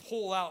just going to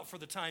pull out for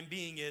the time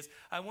being is,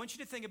 I want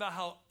you to think about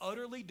how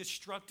utterly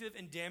destructive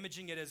and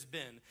damaging it has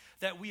been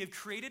that we have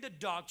created a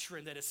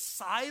doctrine that has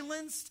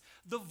silenced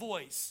the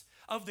voice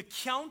of the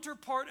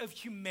counterpart of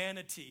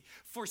humanity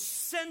for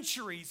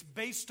centuries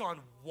based on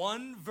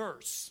one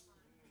verse.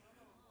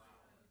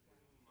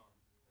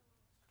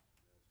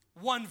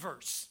 One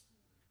verse.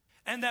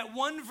 And that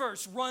one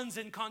verse runs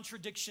in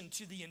contradiction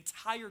to the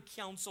entire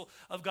counsel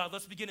of God.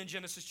 Let's begin in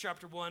Genesis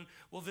chapter 1.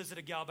 We'll visit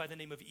a gal by the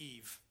name of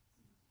Eve.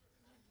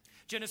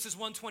 Genesis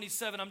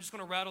 1:27, I'm just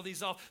going to rattle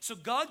these off. So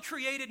God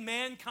created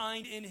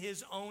mankind in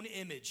his own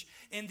image.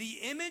 In the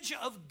image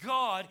of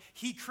God,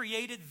 he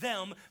created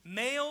them.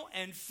 Male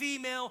and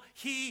female,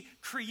 he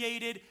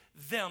created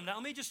them. Now,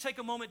 let me just take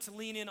a moment to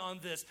lean in on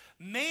this.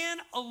 Man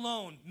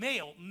alone,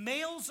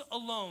 males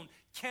alone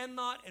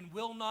cannot and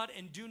will not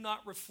and do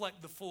not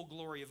reflect the full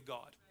glory of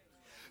God.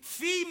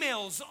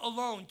 Females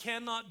alone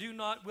cannot, do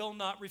not, will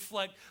not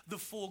reflect the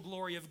full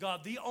glory of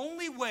God. The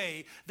only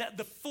way that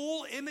the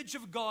full image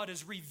of God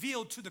is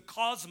revealed to the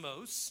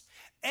cosmos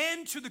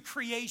and to the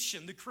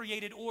creation, the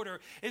created order,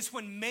 is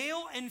when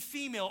male and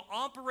female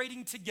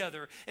operating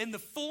together in the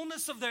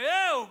fullness of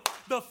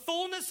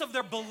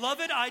their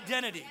beloved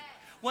identity.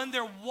 When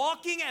they're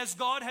walking as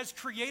God has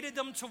created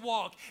them to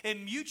walk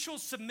in mutual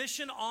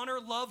submission, honor,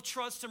 love,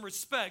 trust, and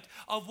respect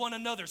of one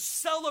another,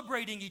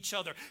 celebrating each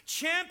other,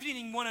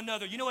 championing one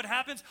another. You know what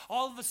happens?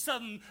 All of a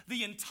sudden,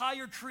 the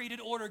entire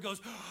created order goes,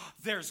 oh,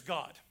 there's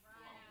God.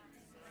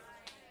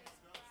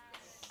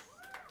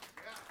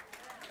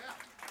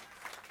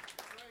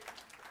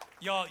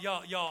 Y'all,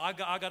 I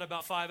got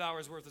about 5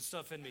 hours worth of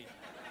stuff in me.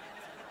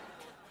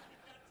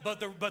 But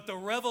the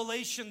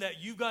revelation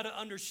that you got to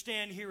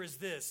understand here is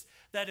this,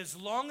 that as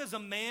long as a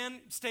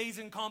man stays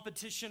in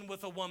competition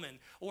with a woman,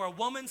 or a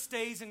woman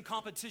stays in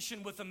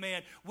competition with a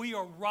man, we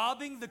are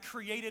robbing the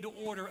created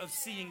order of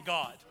seeing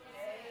God.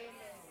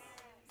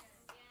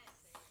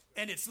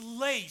 And it's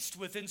laced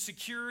with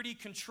insecurity,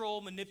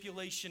 control,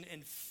 manipulation,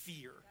 and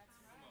fear.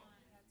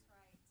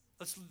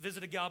 Let's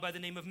visit a gal by the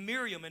name of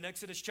Miriam in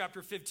Exodus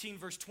chapter 15,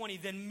 verse 20.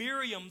 Then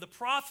Miriam, the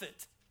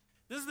prophet,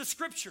 this is the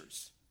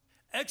scriptures.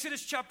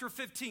 Exodus chapter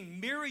 15,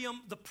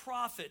 Miriam the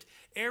prophet,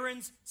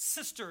 Aaron's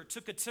sister,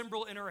 took a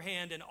timbrel in her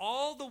hand, and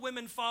all the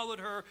women followed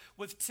her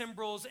with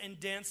timbrels and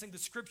dancing. The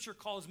scripture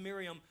calls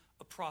Miriam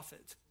a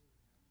prophet.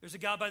 There's a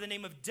guy by the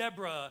name of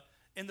Deborah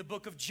in the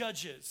book of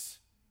Judges.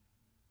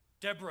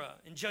 Deborah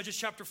in Judges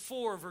chapter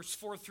 4, verse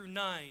 4 through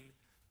 9.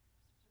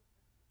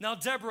 Now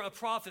Deborah, a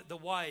prophet, the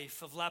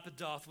wife of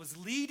Lapidoth, was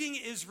leading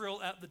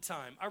Israel at the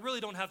time. I really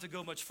don't have to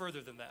go much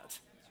further than that.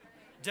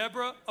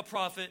 Deborah, a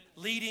prophet,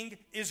 leading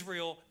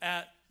Israel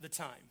at the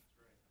time.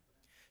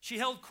 She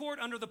held court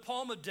under the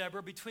palm of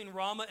Deborah between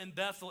Ramah and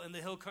Bethel in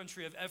the hill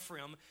country of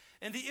Ephraim,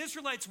 and the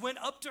Israelites went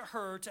up to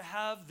her to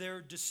have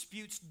their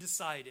disputes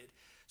decided.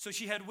 So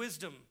she had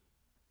wisdom.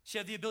 She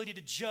had the ability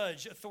to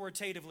judge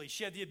authoritatively.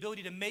 She had the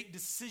ability to make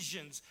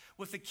decisions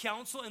with the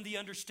counsel and the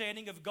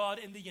understanding of God,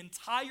 and the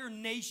entire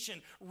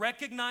nation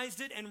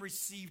recognized it and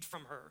received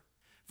from her.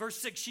 Verse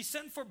 6, she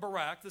sent for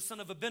Barak, the son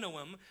of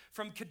Abinoam,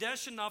 from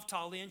Kadesh and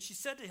Naphtali, and she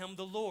said to him,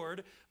 the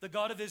Lord, the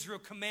God of Israel,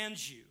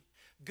 commands you,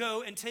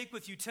 go and take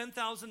with you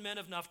 10,000 men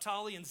of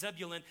Naphtali and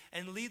Zebulun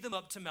and lead them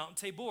up to Mount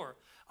Tabor.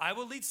 I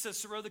will lead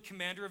Sisera, the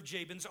commander of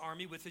Jabin's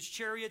army, with his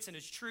chariots and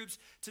his troops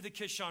to the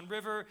Kishon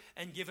River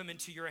and give him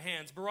into your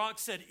hands. Barak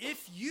said,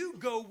 if you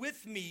go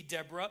with me,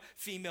 Deborah,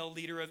 female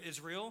leader of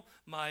Israel,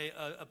 my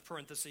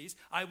parentheses,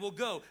 I will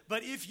go.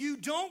 But if you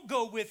don't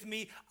go with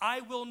me, I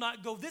will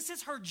not go. This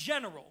is her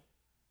general.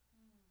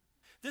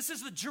 This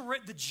is the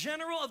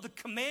general of the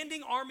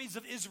commanding armies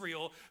of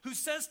Israel who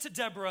says to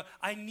Deborah,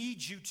 I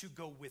need you to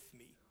go with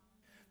me.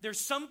 There's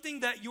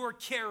something that you're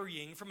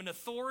carrying from an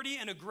authority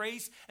and a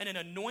grace and an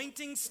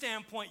anointing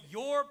standpoint.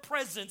 Your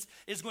presence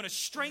is going to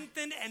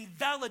strengthen and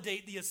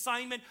validate the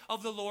assignment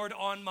of the Lord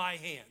on my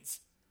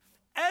hands.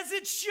 As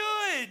it should.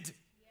 Yes.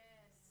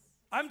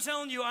 I'm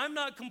telling you, I'm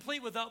not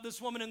complete without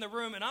this woman in the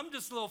room, and I'm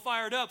just a little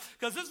fired up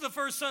because this is the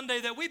first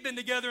Sunday that we've been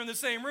together in the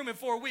same room in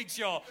 4 weeks,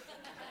 y'all.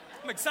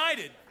 I'm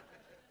excited.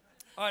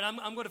 All right,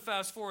 I'm going to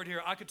fast forward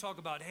here. I could talk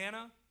about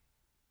Hannah.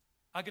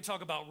 I could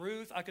talk about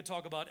Ruth. I could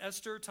talk about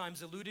Esther.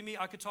 Time's eluding me.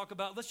 I could talk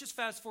about, let's just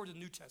fast forward to the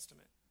New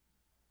Testament.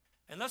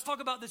 And let's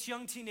talk about this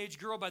young teenage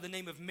girl by the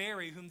name of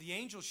Mary, whom the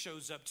angel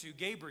shows up to,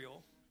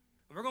 Gabriel.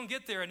 And we're going to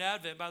get there in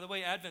Advent. By the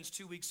way, Advent's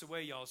 2 weeks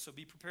away, y'all, so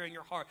be preparing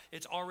your heart.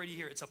 It's already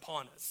here. It's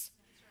upon us.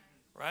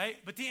 Right?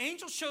 But the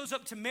angel shows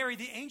up to Mary.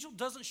 The angel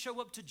doesn't show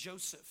up to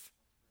Joseph.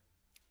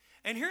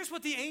 And here's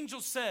what the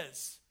angel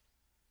says.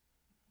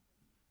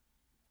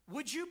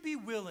 Would you be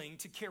willing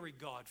to carry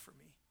God for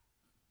me?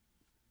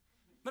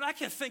 But I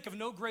can think of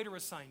no greater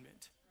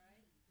assignment.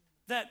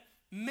 That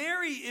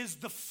Mary is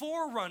the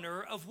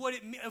forerunner of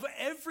of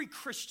every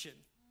Christian.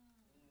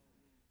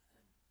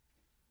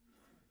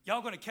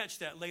 Y'all going to catch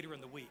that later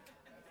in the week.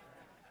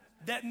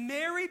 That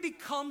Mary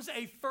becomes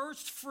a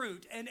first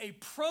fruit and a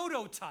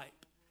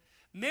prototype.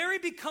 Mary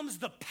becomes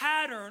the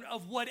pattern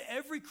of what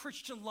every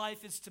Christian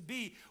life is to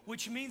be,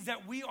 which means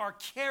that we are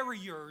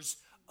carriers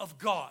of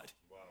God.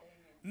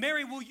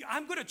 Mary,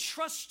 I'm going to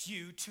trust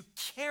you to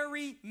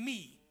carry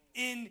me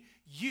in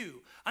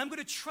you. I'm going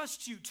to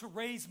trust you to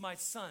raise my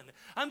son.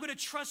 I'm going to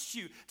trust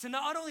you to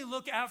not only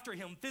look after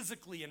him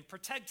physically and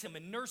protect him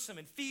and nurse him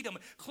and feed him,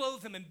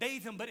 clothe him and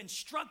bathe him, but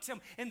instruct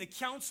him in the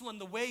counsel and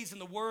the ways and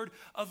the word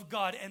of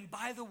God. And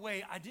by the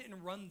way, I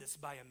didn't run this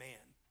by a man.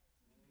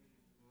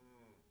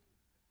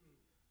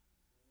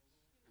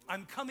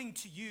 I'm coming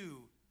to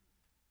you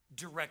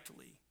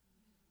directly.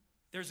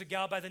 There's a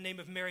gal by the name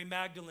of Mary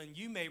Magdalene.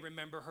 You may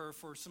remember her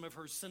for some of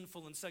her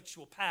sinful and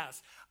sexual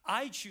past.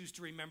 I choose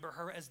to remember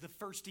her as the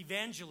first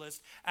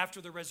evangelist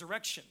after the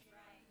resurrection.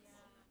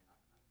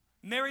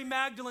 Mary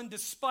Magdalene,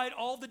 despite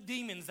all the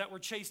demons that were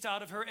chased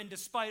out of her and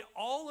despite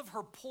all of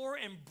her poor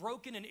and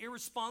broken and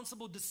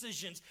irresponsible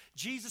decisions,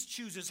 Jesus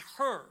chooses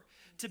her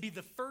to be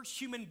the first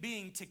human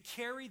being to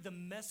carry the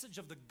message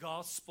of the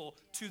gospel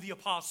to the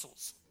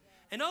apostles.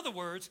 In other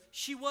words,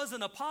 she was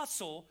an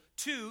apostle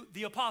to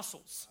the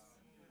apostles.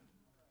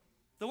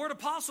 The word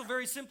apostle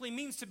very simply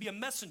means to be a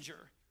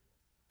messenger.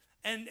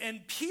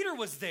 And Peter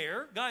was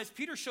there. Guys,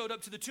 Peter showed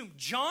up to the tomb.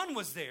 John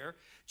was there.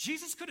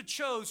 Jesus could have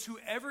chose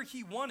whoever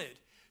he wanted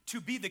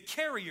to be the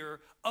carrier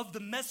of the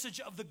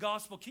message of the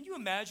gospel. Can you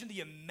imagine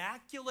the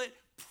immaculate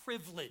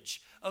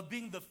privilege of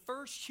being the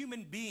first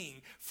human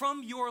being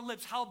from your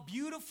lips? How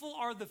beautiful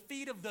are the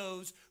feet of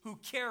those who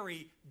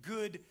carry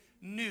good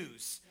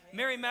news.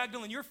 Mary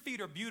Magdalene, your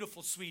feet are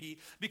beautiful, sweetie,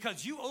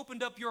 because you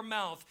opened up your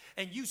mouth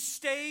and you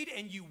stayed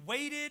and you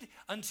waited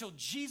until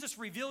Jesus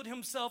revealed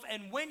himself.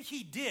 And when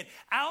he did,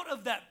 out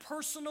of that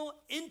personal,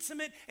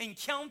 intimate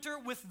encounter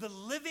with the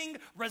living,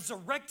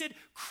 resurrected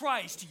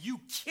Christ,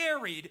 you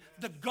carried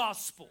the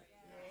gospel.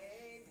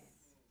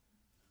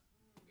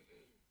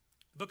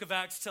 Book of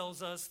Acts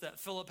tells us that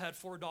Philip had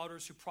 4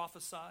 daughters who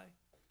prophesy.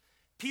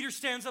 Peter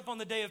stands up on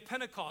the day of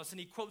Pentecost and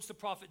he quotes the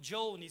prophet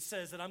Joel and he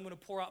says that I'm going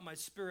to pour out my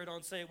spirit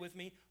on, say it with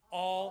me,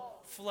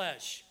 all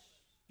flesh.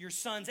 Your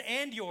sons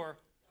and your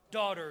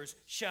daughters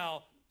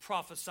shall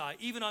prophesy.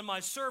 Even on my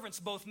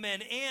servants, both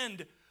men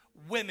and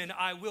women,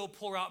 I will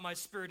pour out my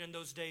spirit in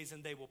those days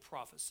and they will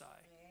prophesy.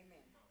 Amen.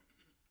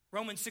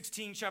 Romans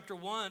 16, chapter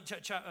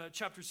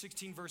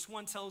 16, verse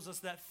 1 tells us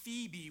that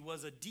Phoebe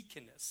was a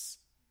deaconess.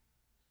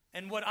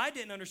 And what I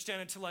didn't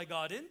understand until I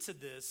got into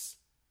this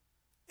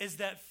is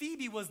that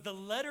Phoebe was the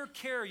letter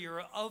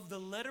carrier of the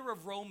letter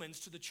of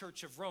Romans to the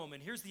church of Rome.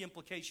 And here's the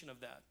implication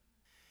of that.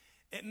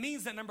 It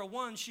means that, number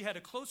one, she had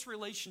a close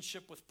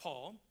relationship with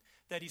Paul,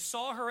 that he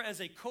saw her as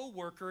a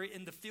co-worker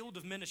in the field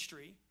of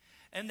ministry,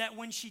 and that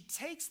when she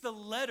takes the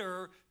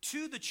letter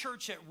to the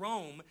church at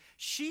Rome,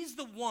 she's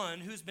the one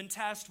who's been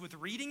tasked with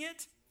reading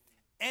it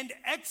and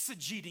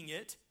exegeting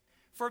it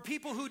for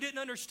people who didn't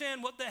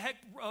understand what the heck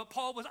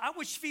Paul was. I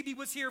wish Phoebe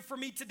was here for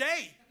me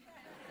today.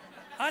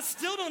 I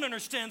still don't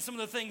understand some of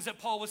the things that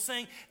Paul was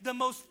saying. The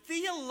most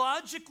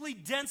theologically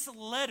dense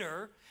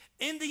letter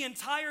in the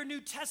entire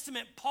New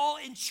Testament, Paul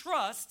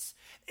entrusts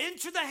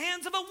into the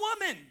hands of a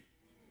woman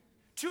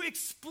to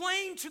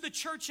explain to the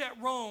church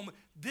at Rome,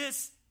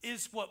 this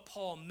is what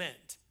Paul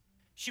meant.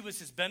 She was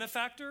his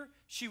benefactor,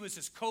 she was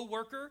his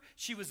co-worker,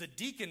 she was a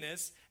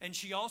deaconess, and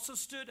she also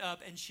stood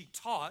up and she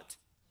taught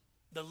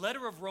the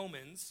letter of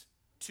Romans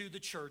to the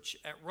church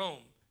at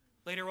Rome.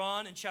 Later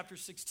on in chapter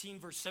 16,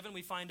 verse 7,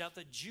 we find out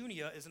that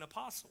Junia is an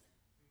apostle.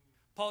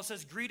 Paul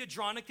says, greet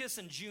Andronicus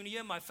and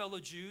Junia, my fellow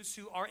Jews,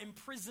 who are in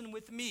prison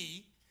with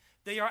me.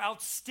 They are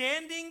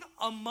outstanding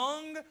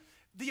among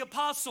the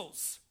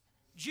apostles.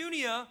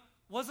 Junia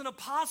was an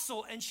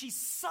apostle, and she's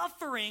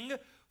suffering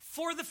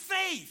for the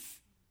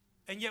faith.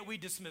 And yet we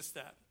dismiss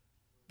that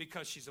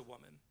because she's a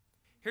woman.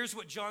 Here's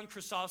what John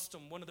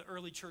Chrysostom, one of the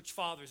early church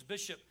fathers,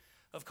 bishop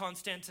of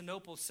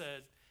Constantinople,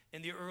 said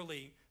in the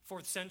early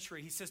 4th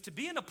century. He says, to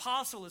be an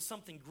apostle is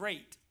something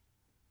great,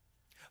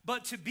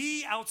 but to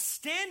be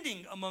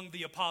outstanding among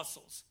the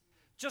apostles,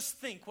 just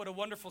think what a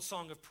wonderful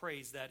song of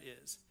praise that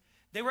is.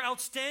 They were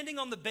outstanding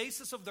on the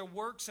basis of their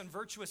works and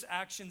virtuous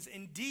actions.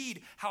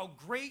 Indeed, how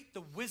great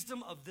the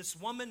wisdom of this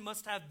woman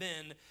must have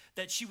been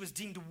that she was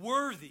deemed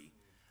worthy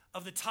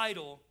of the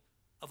title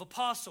of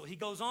apostle. He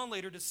goes on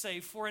later to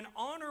say, for an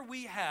honor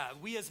we have,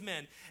 we as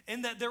men,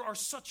 in that there are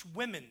such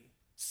women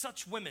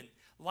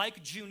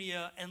like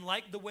Junia and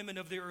like the women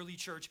of the early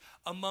church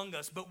among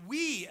us. But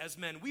we as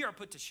men, we are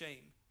put to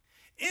shame,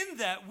 in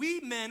that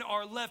we men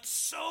are left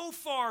so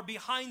far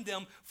behind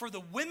them, for the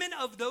women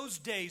of those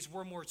days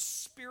were more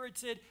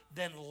spirited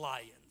than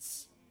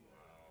lions.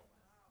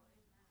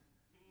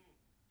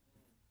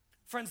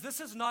 Friends, this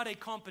is not a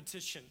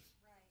competition.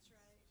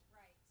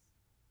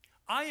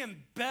 I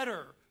am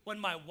better when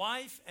my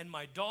wife and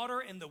my daughter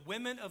and the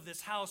women of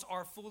this house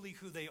are fully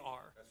who they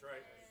are. That's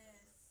right.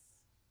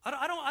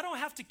 I don't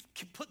have to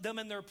put them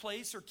in their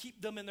place or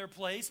keep them in their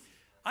place.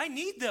 I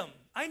need them.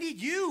 I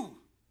need you.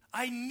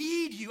 I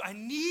need you. I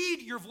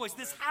need your voice.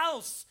 This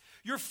house,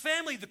 your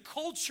family, the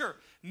culture,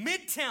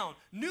 Midtown,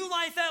 New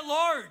Life at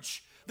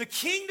Large, the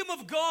kingdom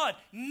of God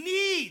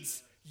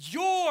needs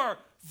your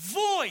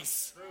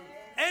voice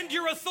and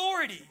your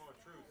authority.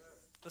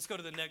 Let's go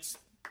to the next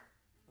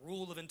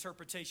rule of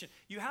interpretation.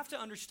 You have to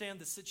understand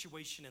the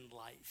situation in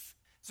life.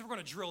 So we're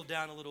going to drill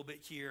down a little bit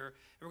here,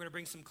 and we're going to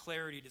bring some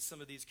clarity to some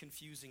of these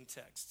confusing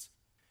texts.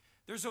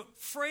 There's a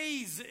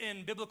phrase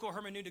in biblical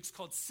hermeneutics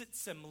called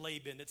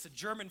Sitzemleben. It's a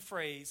German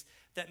phrase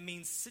that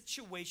means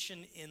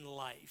situation in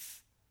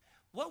life.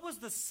 What was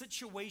the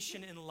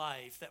situation in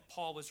life that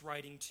Paul was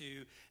writing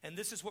to? And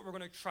this is what we're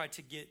going to try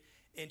to get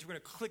into. We're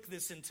going to click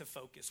this into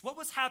focus. What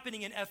was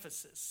happening in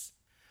Ephesus?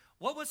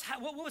 What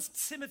was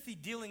Timothy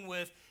dealing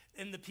with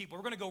in the people?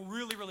 We're going to go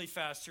really, really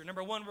fast here.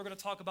 Number one, we're going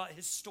to talk about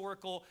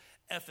historical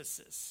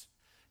Ephesus.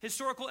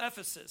 Historical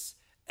Ephesus.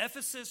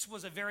 Ephesus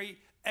was a very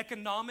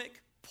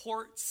economic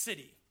port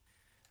city.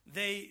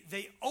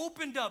 They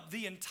opened up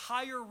the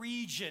entire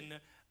region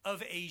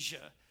of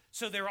Asia.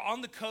 So they were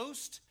on the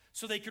coast,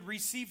 so they could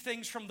receive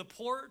things from the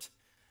port.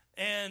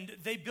 And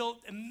they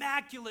built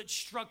immaculate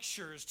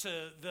structures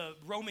to the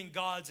Roman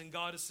gods and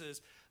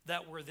goddesses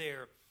that were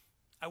there.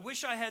 I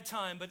wish I had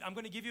time, but I'm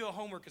going to give you a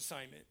homework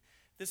assignment.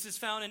 This is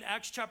found in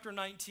Acts chapter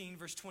 19,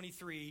 verse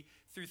 23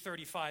 through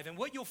 35. And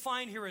what you'll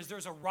find here is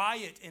there's a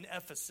riot in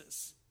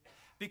Ephesus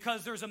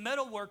because there's a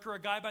metal worker, a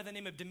guy by the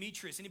name of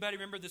Demetrius. Anybody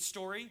remember this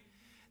story?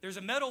 There's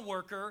a metal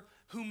worker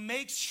who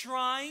makes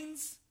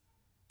shrines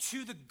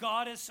to the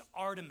goddess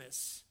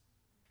Artemis.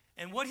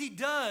 And what he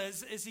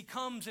does is he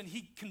comes and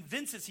he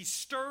convinces, he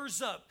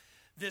stirs up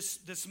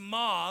this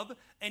mob,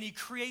 and he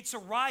creates a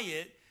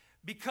riot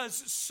because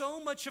so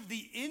much of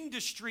the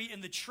industry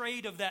and the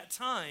trade of that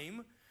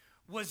time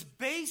was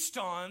based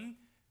on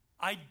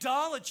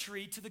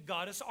idolatry to the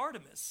goddess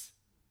Artemis.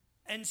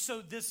 And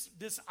so this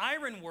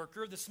iron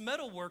worker, this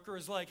metal worker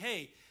is like,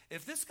 hey,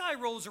 if this guy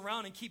rolls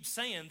around and keeps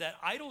saying that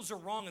idols are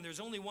wrong and there's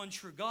only one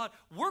true God,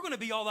 we're going to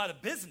be all out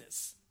of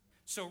business.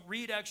 So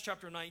read Acts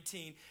chapter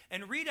 19,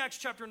 and read Acts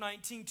chapter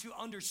 19 to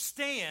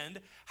understand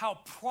how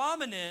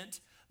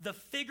prominent the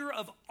figure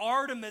of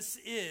Artemis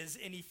is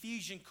in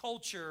Ephesian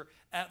culture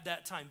at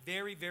that time.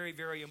 Very, very,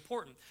 very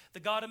important. The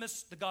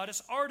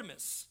goddess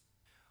Artemis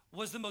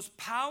was the most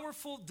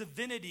powerful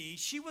divinity.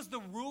 She was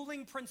the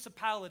ruling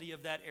principality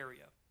of that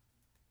area.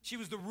 She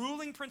was the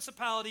ruling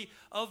principality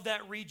of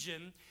that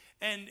region.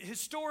 And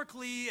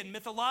historically and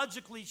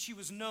mythologically, she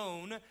was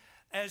known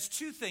as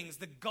two things: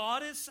 the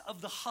goddess of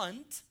the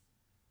hunt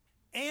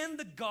and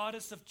the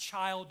goddess of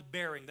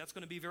childbearing. That's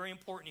going to be very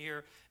important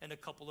here in a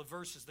couple of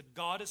verses. The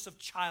goddess of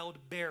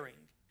childbearing.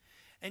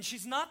 And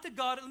she's not the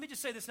goddess, let me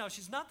just say this now,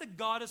 she's not the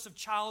goddess of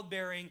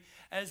childbearing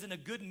as in a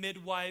good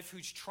midwife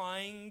who's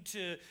trying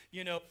to,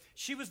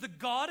 she was the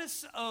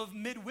goddess of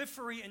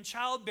midwifery and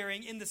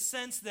childbearing in the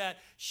sense that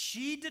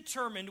she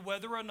determined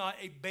whether or not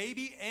a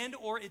baby and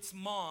or its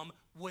mom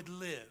would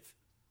live.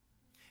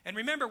 And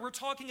remember, we're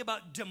talking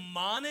about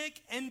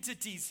demonic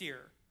entities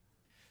here.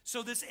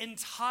 So this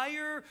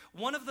entire,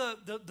 one of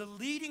the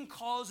leading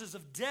causes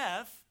of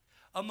death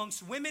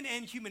amongst women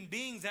and human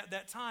beings at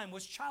that time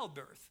was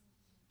childbirth.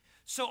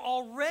 So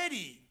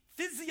already,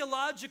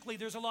 physiologically,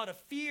 there's a lot of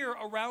fear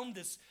around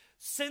this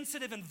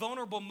sensitive and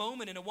vulnerable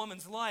moment in a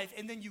woman's life.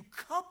 And then you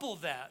couple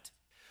that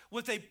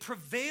with a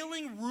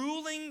prevailing,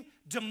 ruling,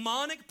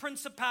 demonic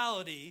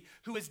principality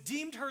who has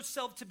deemed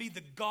herself to be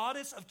the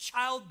goddess of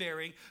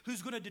childbearing,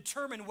 who's going to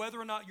determine whether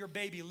or not your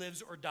baby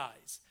lives or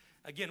dies.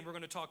 Again, we're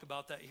going to talk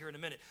about that here in a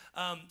minute.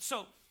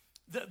 So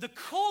the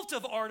cult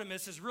of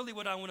Artemis is really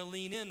what I want to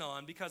lean in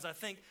on, because I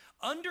think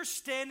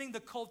understanding the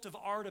cult of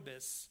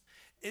Artemis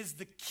is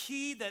the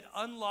key that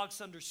unlocks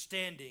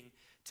understanding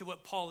to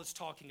what Paul is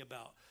talking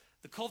about.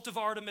 The cult of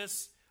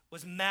Artemis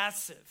was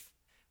massive.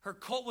 Her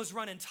cult was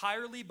run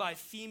entirely by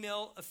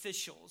female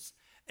officials,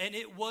 and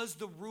it was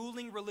the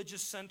ruling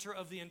religious center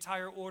of the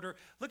entire order.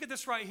 Look at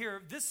this right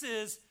here. This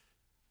is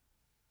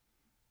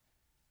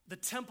the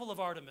Temple of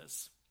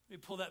Artemis. Let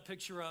me pull that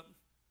picture up.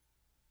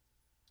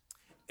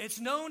 It's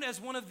known as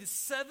one of the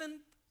 7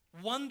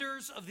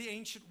 wonders of the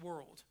ancient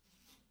world.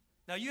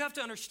 Now you have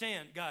to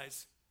understand,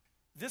 guys,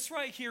 this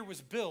right here was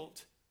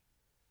built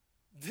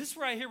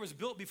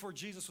before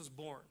Jesus was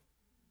born.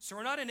 So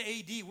we're not in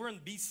AD, we're in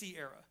BC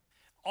era.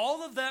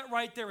 All of that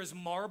right there is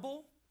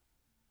marble.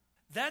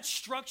 That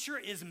structure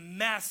is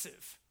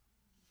massive.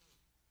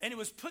 And it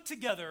was put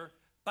together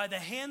by the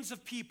hands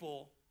of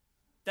people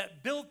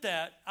that built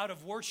that out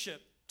of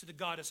worship to the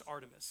goddess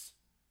Artemis.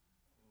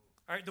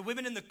 All right, the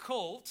women in the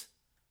cult,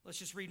 let's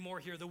just read more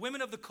here. The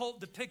women of the cult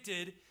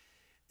depicted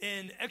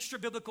in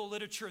extra-biblical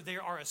literature, they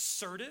are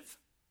assertive,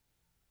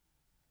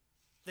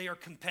 they are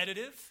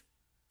competitive,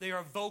 they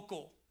are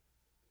vocal,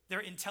 they're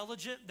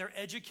intelligent, they're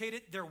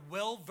educated, they're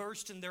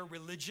well-versed in their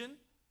religion,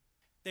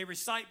 they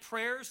recite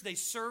prayers, they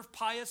serve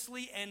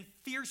piously and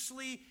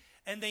fiercely,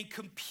 and they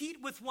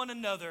compete with one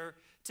another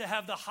to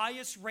have the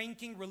highest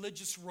ranking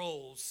religious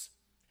roles.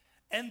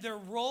 And their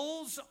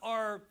roles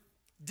are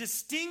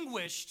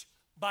distinguished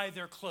by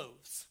their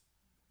clothes.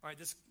 All right,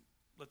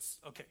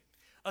 okay.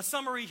 A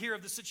summary here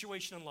of the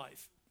situation in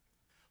life.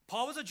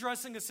 Paul was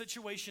addressing a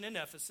situation in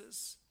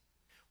Ephesus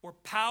where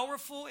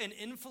powerful and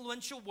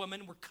influential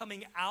women were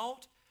coming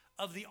out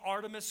of the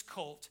Artemis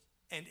cult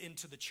and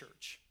into the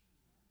church.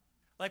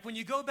 Like when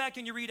you go back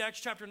and you read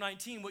Acts chapter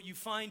 19, what you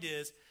find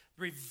is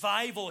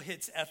revival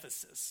hits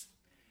Ephesus.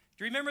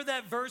 Do you remember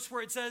that verse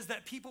where it says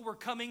that people were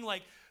coming,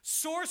 like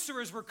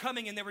sorcerers were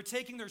coming and they were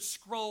taking their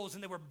scrolls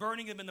and they were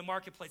burning them in the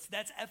marketplace?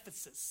 That's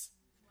Ephesus.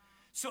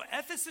 So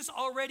Ephesus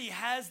already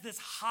has this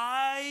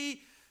high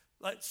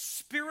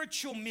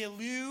spiritual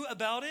milieu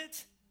about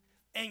it,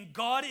 and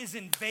God is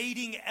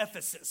invading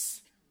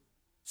Ephesus.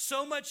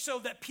 So much so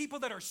that people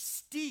that are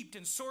steeped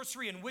in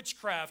sorcery and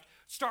witchcraft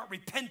start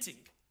repenting.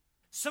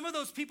 Some of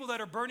those people that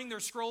are burning their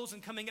scrolls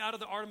and coming out of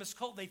the Artemis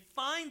cult, they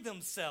find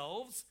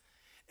themselves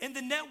in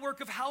the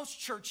network of house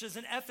churches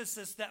in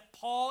Ephesus that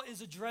Paul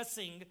is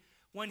addressing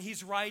when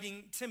he's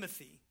writing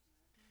Timothy.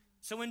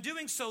 So in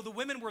doing so, the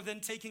women were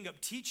then taking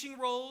up teaching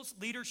roles,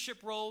 leadership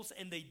roles,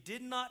 and they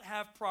did not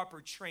have proper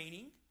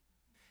training.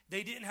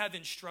 They didn't have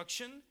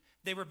instruction.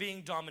 They were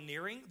being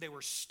domineering. They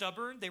were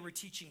stubborn. They were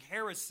teaching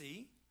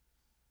heresy.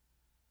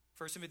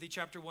 1 Timothy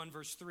chapter 1,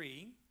 verse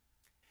 3.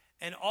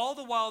 And all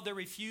the while, they're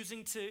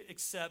refusing to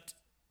accept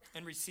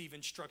and receive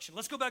instruction.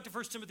 Let's go back to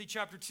 1 Timothy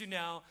chapter 2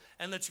 now,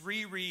 and let's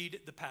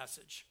reread the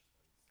passage.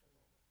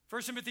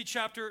 1 Timothy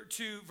chapter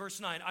 2, verse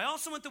 9. I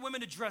also want the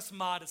women to dress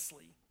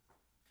modestly,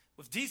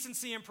 with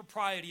decency and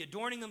propriety,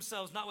 adorning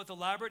themselves not with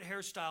elaborate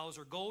hairstyles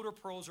or gold or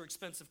pearls or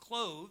expensive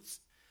clothes,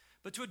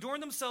 but to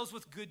adorn themselves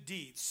with good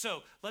deeds.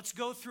 So let's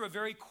go through a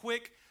very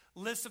quick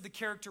list of the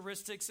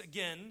characteristics,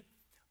 again,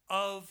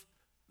 of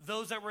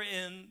those that were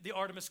in the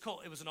Artemis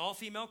cult. It was an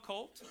all-female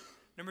cult.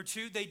 Number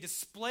 2, they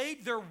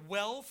displayed their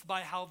wealth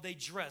by how they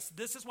dressed.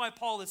 This is why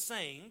Paul is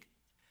saying,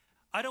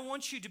 I don't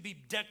want you to be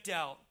decked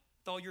out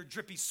with all your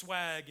drippy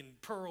swag and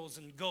pearls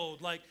and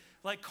gold. Like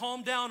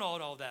calm down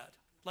on all that.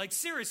 Like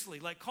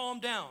seriously, calm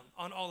down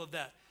on all of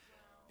that.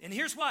 And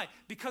here's why.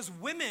 Because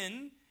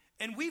women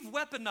And we've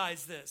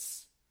weaponized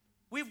this.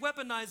 We've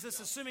weaponized this,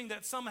 assuming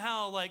that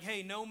somehow, like,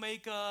 hey, no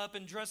makeup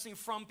and dressing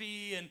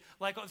frumpy and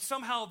like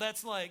somehow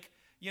that's like,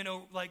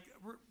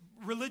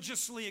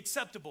 religiously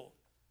acceptable.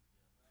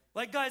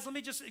 Like, guys, let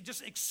me just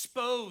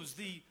expose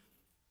the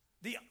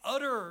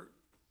utter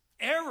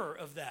error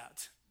of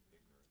that.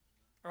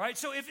 All right,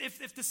 so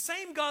if the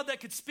same God that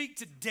could speak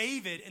to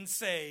David and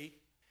say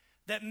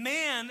that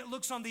man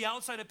looks on the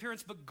outside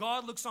appearance, but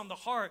God looks on the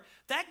heart,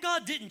 that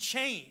God didn't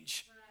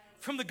change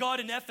from the God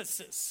in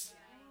Ephesus.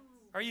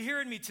 Are you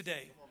hearing me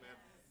today?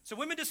 So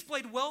women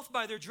displayed wealth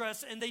by their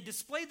dress, and they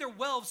displayed their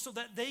wealth so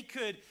that they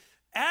could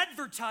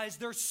advertise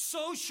their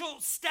social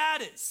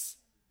status.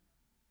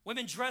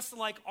 Women dressed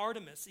like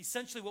Artemis.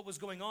 Essentially what was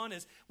going on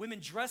is women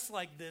dressed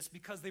like this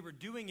because they were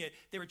doing it.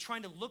 They were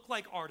trying to look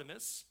like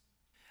Artemis,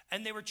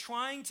 and they were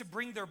trying to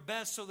bring their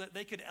best so that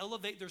they could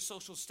elevate their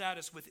social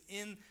status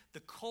within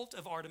the cult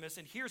of Artemis.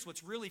 And here's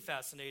what's really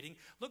fascinating.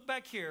 Look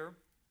back here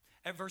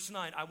at verse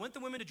 9. I want the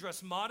women to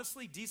dress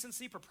modestly,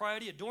 decency,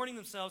 propriety, adorning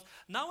themselves,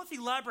 not with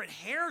elaborate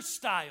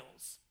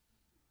hairstyles.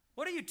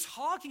 What are you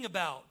talking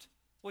about?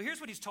 Well, here's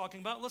what he's talking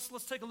about.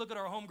 Let's take a look at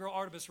our homegirl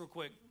Artemis real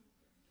quick.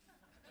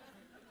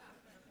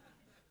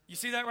 You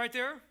see that right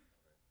there?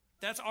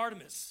 That's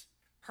Artemis.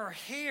 Her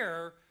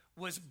hair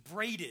was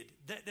braided.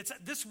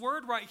 This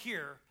word right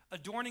here,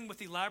 adorning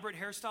with elaborate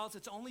hairstyles,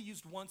 it's only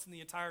used once in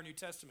the entire New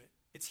Testament.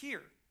 It's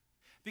here.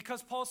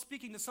 Because Paul's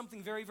speaking to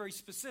something very, very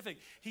specific.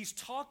 He's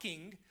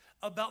talking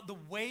about the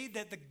way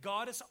that the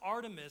goddess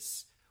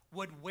Artemis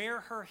would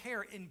wear her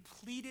hair in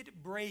pleated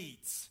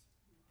braids.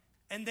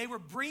 And they were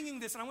bringing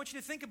this, and I want you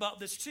to think about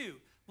this too.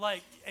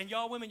 Like, and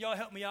y'all women, y'all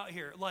help me out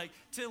here.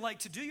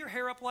 To do your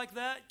hair up like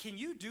that, can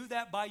you do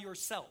that by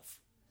yourself?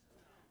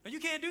 No, you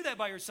can't do that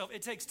by yourself.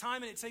 It takes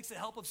time and it takes the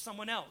help of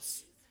someone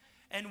else.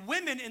 And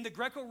women in the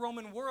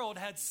Greco-Roman world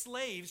had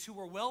slaves who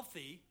were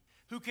wealthy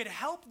who could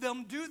help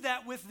them do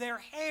that with their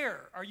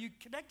hair. Are you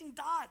connecting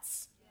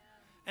dots?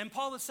 Yeah. And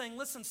Paul is saying,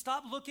 listen,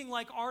 stop looking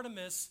like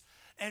Artemis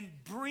and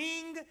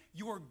bring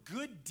your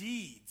good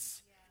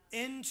deeds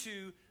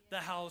into the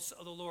house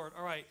of the Lord.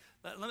 All right,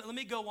 let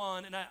me go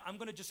on, and I'm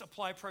going to just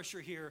apply pressure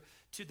here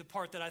to the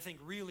part that I think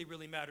really,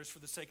 really matters for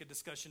the sake of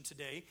discussion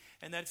today,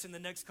 and that's in the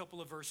next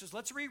couple of verses.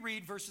 Let's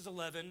reread verses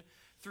 11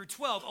 through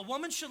 12. A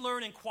woman should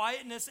learn in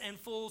quietness and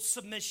full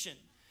submission.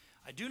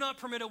 I do not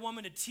permit a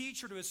woman to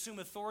teach or to assume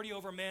authority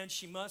over a man.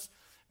 She must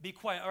be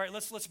quiet. All right,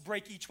 let's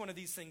break each one of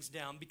these things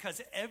down,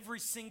 because every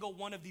single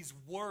one of these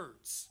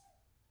words,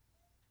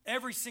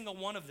 every single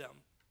one of them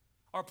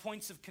are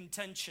points of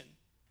contention.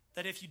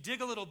 That if you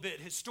dig a little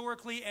bit,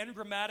 historically and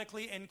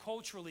grammatically and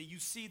culturally, you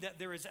see that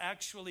there is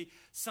actually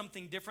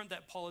something different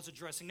that Paul is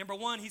addressing. Number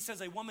one, he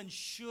says a woman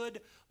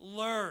should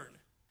learn.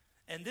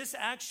 And this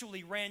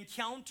actually ran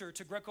counter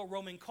to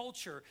Greco-Roman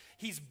culture.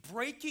 He's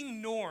breaking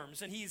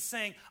norms, and he's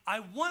saying, I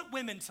want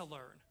women to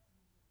learn.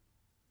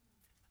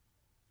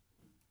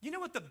 You know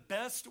what the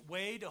best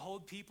way to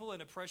hold people in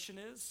oppression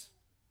is?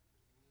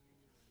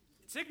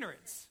 It's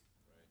ignorance.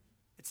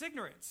 It's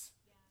ignorance.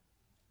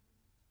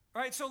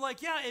 All right, so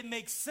it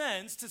makes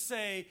sense to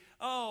say,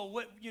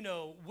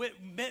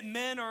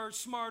 men are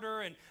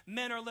smarter and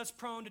men are less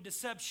prone to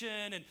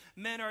deception and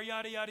men are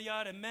yada, yada,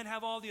 yada, and men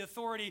have all the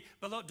authority,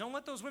 but don't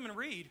let those women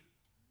read.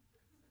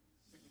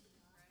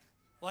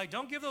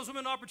 Don't give those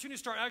women an opportunity to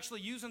start actually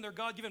using their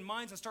God-given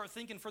minds and start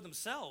thinking for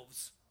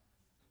themselves.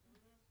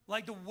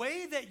 The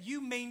way that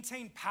you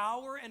maintain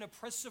power and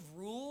oppressive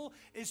rule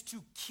is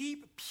to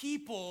keep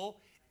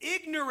people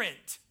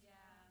ignorant.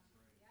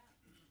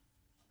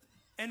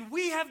 And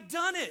we have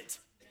done it.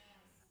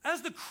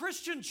 As the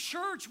Christian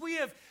church, we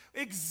have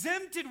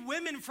exempted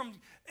women from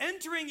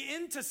entering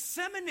into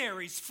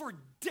seminaries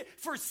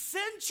for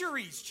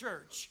centuries,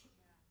 church.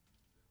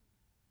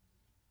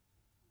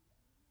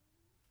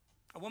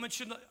 A woman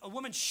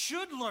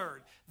should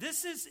learn.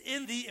 This is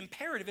in the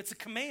imperative. It's a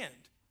command.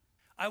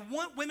 I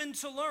want women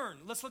to learn.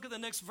 Let's look at the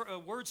next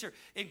words here.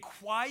 In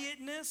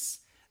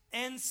quietness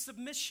and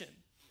submission.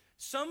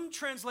 Some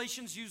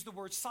translations use the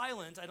word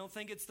silent. I don't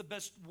think it's the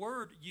best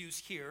word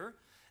used here.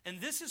 And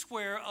this is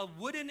where a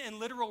wooden and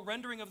literal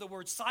rendering of the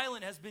word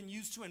silent has been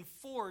used to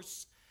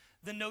enforce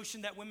the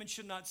notion that women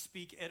should not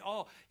speak at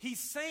all. He's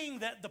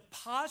saying that the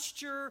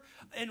posture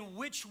in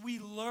which we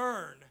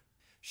learn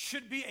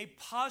should be a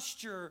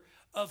posture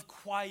of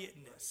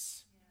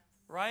quietness,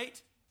 right?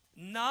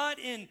 Not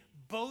in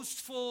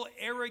boastful,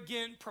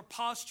 arrogant,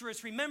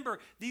 preposterous. Remember,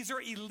 these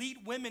are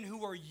elite women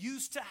who are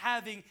used to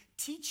having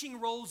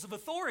teaching roles of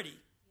authority.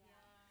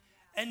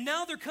 And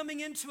now they're coming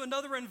into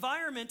another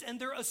environment and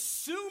they're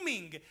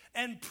assuming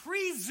and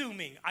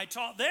presuming. I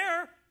taught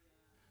there.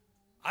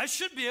 I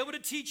should be able to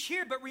teach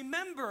here. But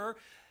remember,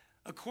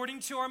 according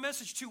to our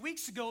message 2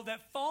 weeks ago,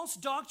 that false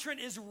doctrine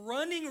is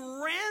running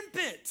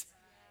rampant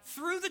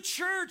through the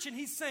church. And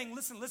he's saying,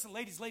 listen,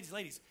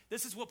 ladies.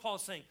 This is what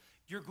Paul's saying.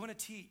 You're going to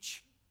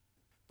teach.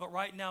 But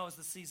right now is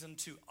the season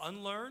to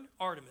unlearn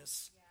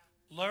Artemis,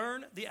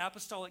 learn the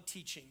apostolic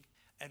teaching,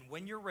 and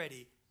when you're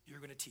ready, you're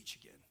going to teach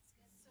again.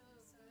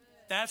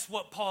 That's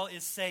what Paul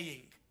is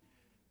saying.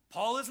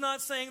 Paul is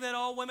not saying that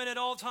all women at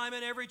all time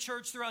in every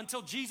church throughout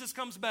until Jesus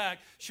comes back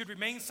should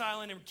remain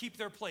silent and keep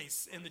their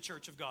place in the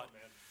church of God.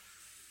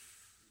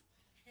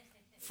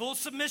 Full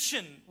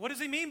submission. What does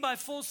he mean by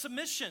full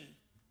submission?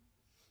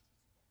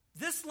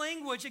 This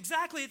language,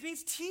 exactly, it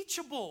means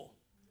teachable.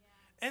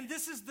 And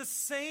this is the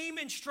same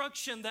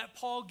instruction that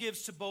Paul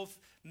gives to both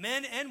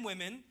men and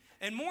women.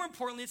 And more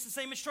importantly, it's the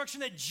same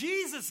instruction that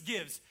Jesus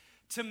gives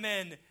to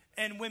men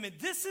and women.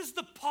 This is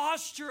the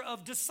posture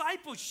of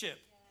discipleship.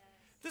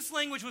 This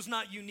language was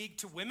not unique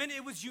to women.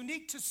 It was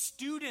unique to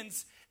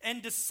students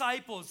and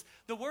disciples.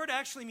 The word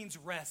actually means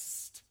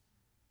rest.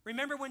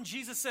 Remember when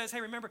Jesus says,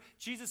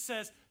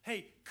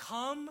 hey,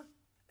 come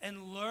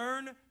and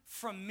learn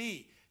from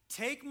me.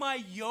 Take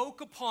my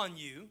yoke upon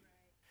you,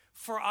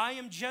 for I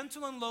am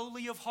gentle and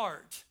lowly of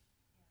heart.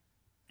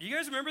 You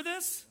guys remember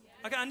this?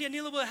 I need a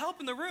little bit of help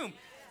in the room.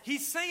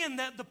 He's saying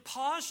that the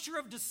posture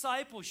of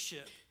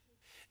discipleship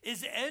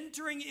is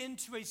entering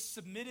into a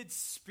submitted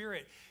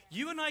spirit.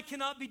 You and I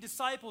cannot be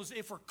disciples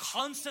if we're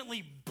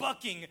constantly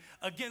bucking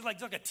against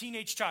like a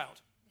teenage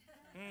child.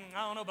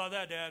 I don't know about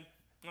that, Dad.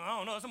 I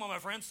don't know. That's what my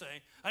friends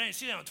say. I didn't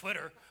see that on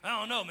Twitter. I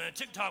don't know, man.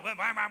 TikTok.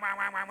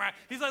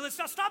 He's like,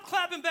 let's stop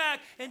clapping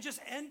back and just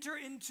enter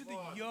into the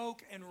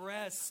yoke and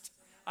rest.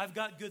 I've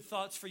got good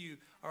thoughts for you.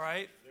 All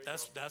right?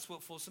 That's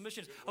what full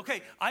submission is.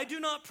 Okay, I do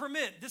not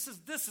permit.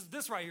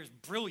 This right here is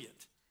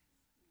brilliant.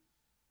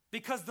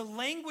 Because the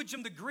language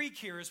in the Greek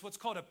here is what's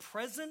called a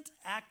present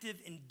active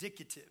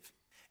indicative.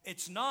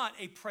 It's not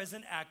a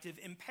present active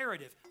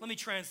imperative. Let me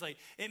translate.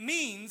 It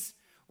means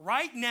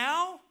right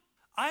now,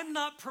 I'm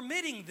not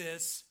permitting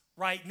this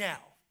right now.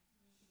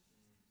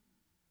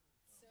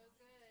 So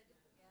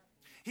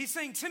good. He's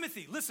saying,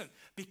 Timothy, listen,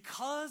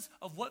 because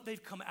of what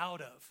they've come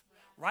out of,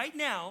 right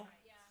now,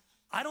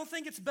 I don't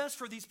think it's best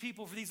for these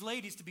people, for these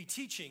ladies to be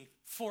teaching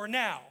for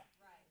now.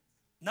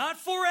 Not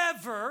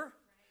forever,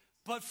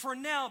 but for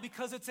now,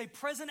 because it's a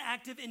present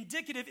active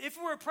indicative. If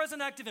it were a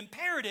present active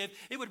imperative,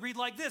 it would read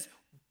like this.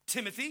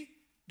 Timothy,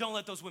 don't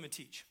let those women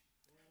teach.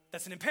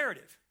 That's an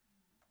imperative.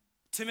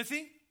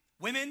 Timothy,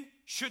 women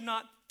should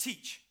not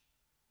teach.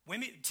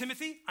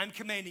 Timothy, I'm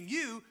commanding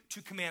you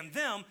to command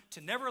them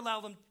to never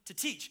allow them to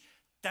teach.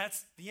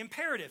 That's the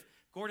imperative.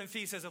 Gordon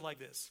Fee says it like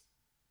this.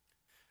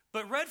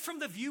 But read from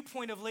the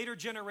viewpoint of later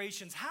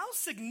generations, how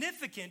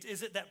significant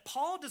is it that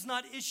Paul does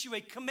not issue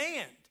a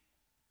command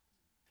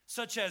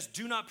such as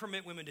do not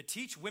permit women to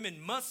teach,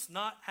 women must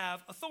not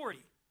have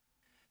authority?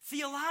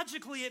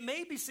 Theologically, it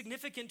may be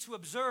significant to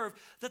observe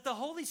that the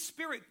Holy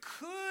Spirit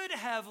could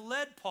have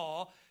led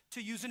Paul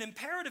to use an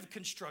imperative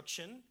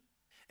construction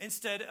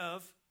instead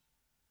of,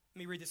 let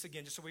me read this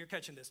again just so we're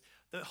catching this.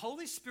 The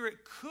Holy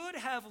Spirit could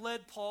have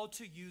led Paul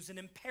to use an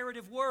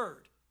imperative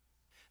word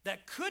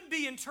that could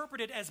be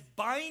interpreted as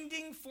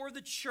binding for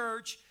the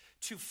church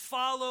to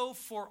follow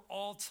for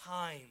all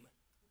time.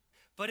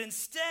 But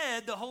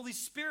instead, the Holy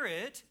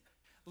Spirit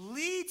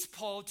leads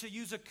Paul to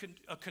use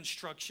a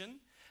construction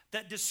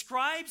that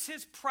describes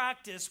his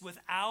practice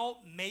without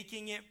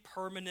making it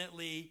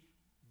permanently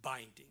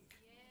binding.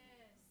 Yes.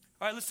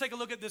 All right, let's take a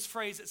look at this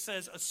phrase that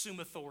says assume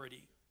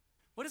authority.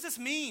 What does this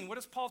mean? What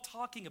is Paul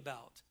talking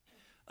about?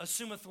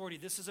 Assume authority.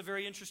 This is a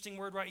very interesting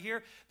word right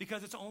here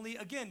because it's only,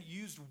 again,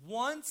 used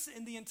once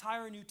in the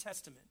entire New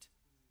Testament.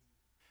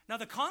 Now,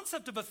 the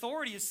concept of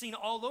authority is seen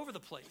all over the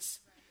place.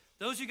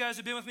 Those of you guys who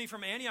have been with me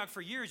from Antioch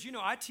for years, you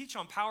know I teach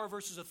on power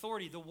versus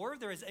authority. The word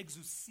there is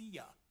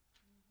exousia.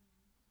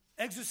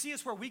 Exousia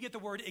is where we get the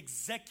word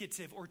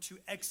executive or to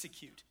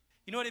execute.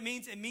 You know what it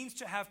means? It means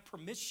to have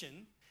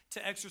permission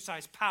to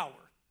exercise power.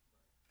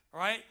 All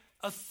right?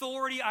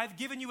 Authority, I've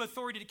given you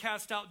authority to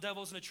cast out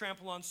devils and to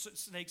trample on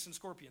snakes and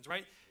scorpions,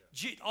 right?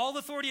 All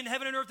authority in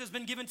heaven and earth has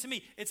been given to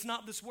me. It's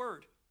not this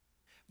word.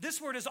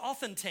 This word is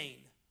authentane.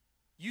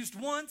 Used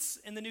once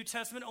in the New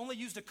Testament, only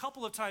used a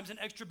couple of times in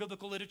extra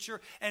biblical literature.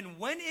 And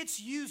when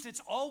it's used,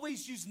 it's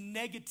always used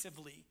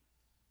negatively.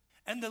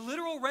 And the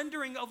literal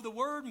rendering of the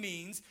word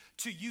means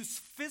to use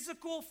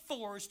physical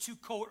force to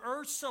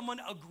coerce someone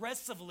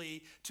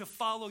aggressively to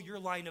follow your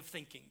line of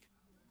thinking.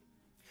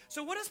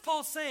 So what is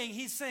Paul saying?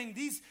 He's saying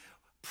these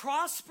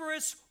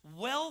prosperous,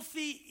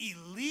 wealthy,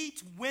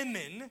 elite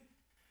women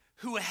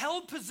who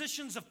held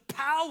positions of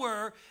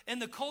power in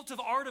the cult of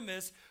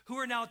Artemis, who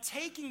are now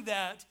taking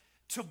that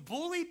to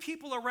bully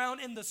people around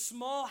in the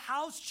small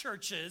house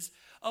churches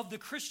of the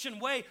Christian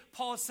way.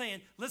 Paul is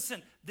saying,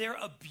 listen, they're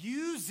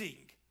abusing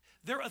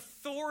their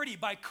authority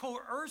by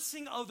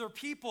coercing other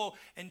people.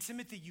 And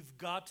Timothy, you've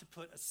got to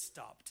put a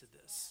stop to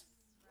this.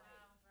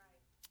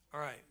 All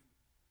right.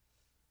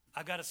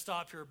 I got to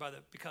stop here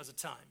because of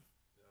time.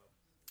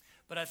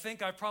 But I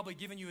think I've probably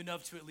given you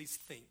enough to at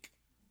least think.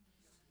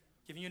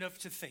 Given you enough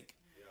to think.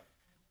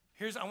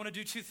 I want to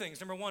do two things.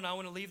 Number one, I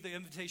want to leave the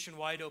invitation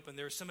wide open.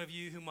 There are some of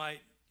you who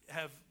might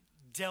have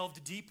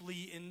delved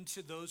deeply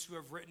into those who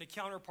have written a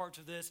counterpart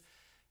to this,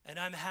 and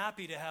I'm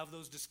happy to have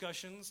those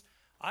discussions.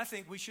 I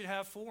think we should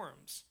have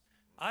forums.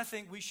 I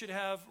think we should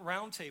have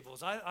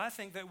roundtables. I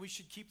think that we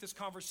should keep this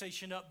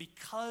conversation up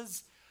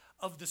because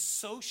of the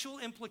social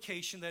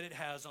implication that it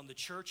has on the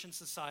church and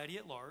society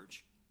at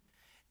large.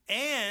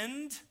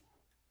 And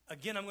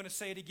again, I'm going to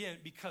say it again,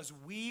 because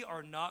we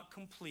are not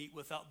complete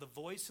without the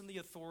voice and the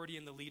authority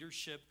and the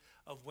leadership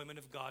of women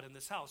of God in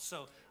this house.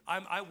 So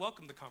I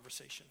welcome the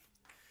conversation.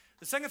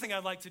 The second thing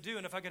I'd like to do,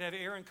 and if I could have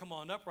Aaron come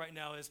on up right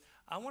now, is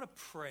I want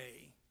to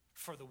pray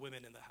for the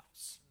women in the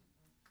house.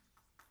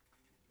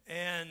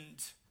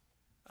 And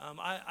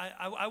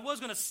I was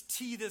going to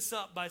tee this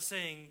up by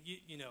saying,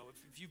 you know,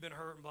 if you've been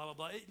hurt and blah, blah,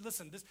 blah.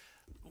 Listen,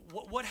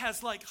 what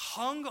has like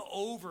hung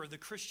over the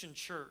Christian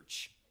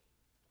church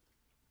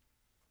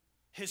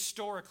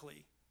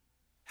historically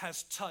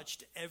has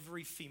touched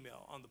every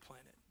female on the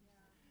planet.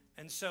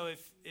 And so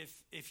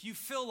if you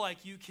feel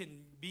like you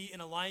can be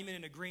in alignment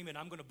and agreement,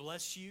 I'm going to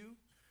bless you.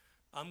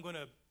 I'm going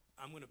to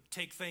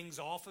take things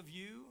off of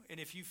you. And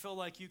if you feel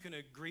like you can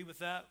agree with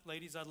that,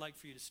 ladies, I'd like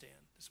for you to stand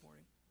this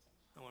morning.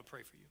 I want to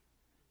pray for you.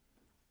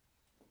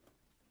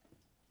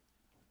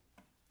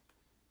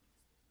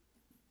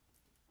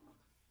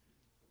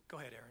 Go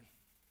ahead, Aaron.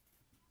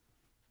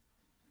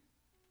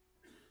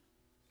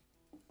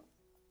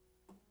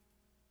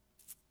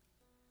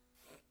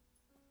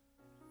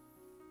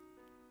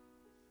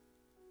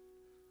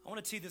 I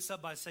want to tee this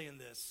up by saying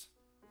this.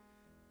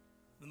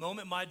 The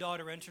moment my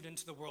daughter entered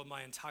into the world,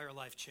 my entire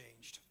life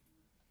changed.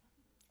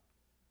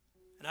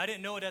 And I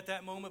didn't know it at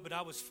that moment, but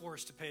I was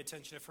forced to pay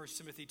attention to 1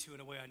 Timothy 2 in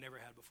a way I never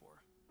had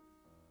before.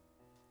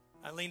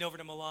 I leaned over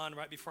to Milan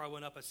right before I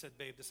went up. I said,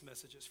 babe, this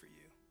message is for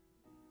you.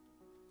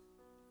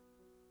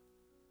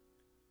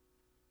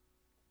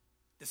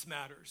 This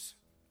matters.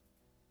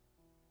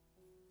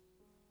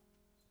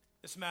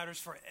 This matters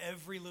for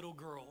every little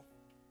girl.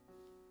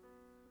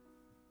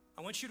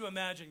 I want you to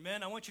imagine,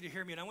 men, I want you to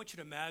hear me, and I want you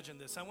to imagine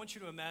this. I want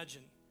you to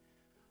imagine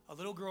a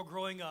little girl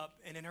growing up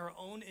and in her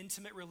own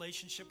intimate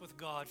relationship with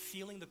God,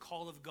 feeling the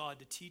call of God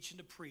to teach and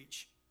to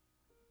preach,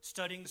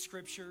 studying the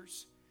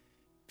scriptures,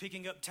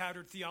 picking up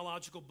tattered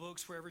theological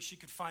books wherever she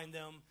could find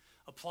them,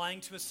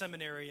 applying to a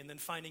seminary, and then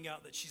finding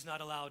out that she's not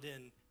allowed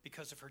in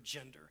because of her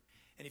gender.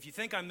 And if you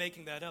think I'm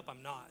making that up,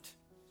 I'm not.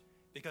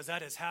 Because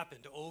that has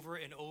happened over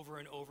and over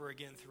and over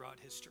again throughout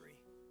history.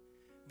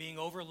 Being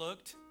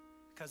overlooked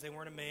because they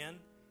weren't a man,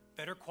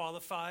 better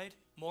qualified,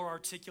 more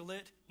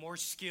articulate, more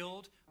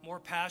skilled, more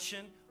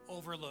passion,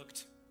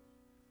 overlooked.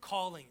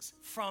 Callings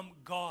from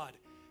God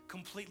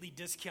completely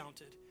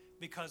discounted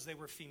because they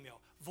were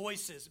female.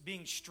 Voices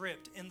being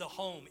stripped in the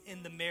home,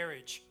 in the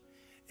marriage,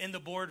 in the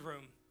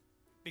boardroom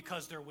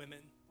because they're women.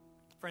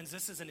 Friends,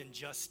 this is an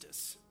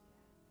injustice,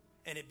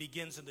 and it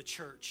begins in the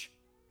church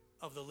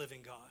of the living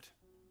God.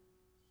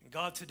 And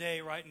God,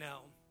 today, right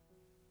now,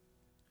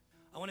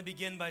 I want to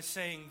begin by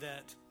saying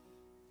that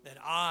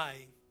I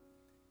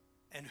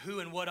and who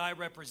and what I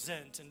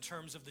represent in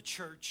terms of the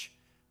church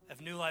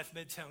of New Life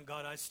Midtown,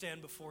 God, I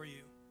stand before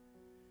you.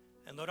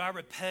 And Lord, I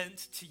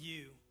repent to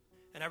you,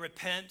 and I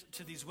repent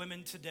to these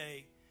women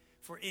today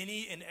for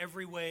any and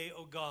every way,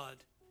 oh God,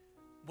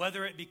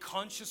 whether it be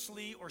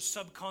consciously or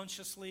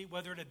subconsciously,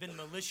 whether it have been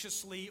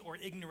maliciously or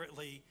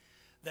ignorantly,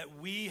 that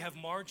we have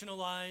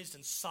marginalized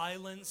and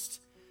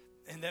silenced,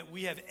 and that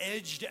we have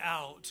edged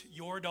out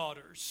your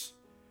daughters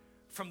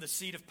from the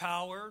seat of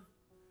power,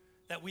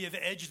 that we have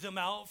edged them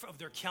out of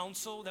their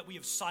counsel, that we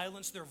have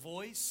silenced their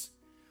voice,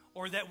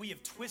 or that we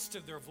have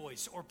twisted their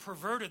voice, or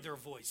perverted their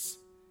voice,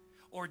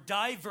 or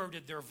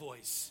diverted their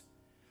voice.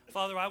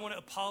 Father, I want to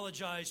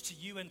apologize to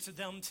you and to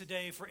them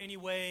today for any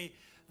way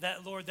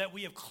that, Lord, that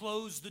we have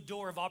closed the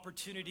door of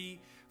opportunity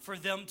for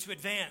them to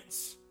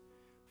advance.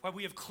 Why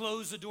we have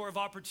closed the door of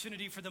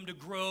opportunity for them to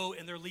grow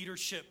in their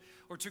leadership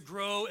or to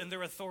grow in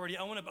their authority.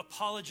 I want to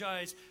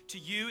apologize to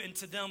you and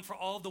to them for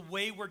all the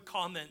wayward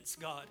comments,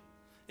 God.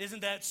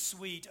 Isn't that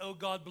sweet? Oh,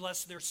 God,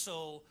 bless their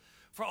soul.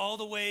 For all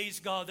the ways,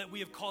 God, that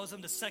we have caused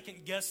them to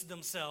second guess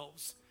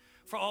themselves.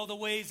 For all the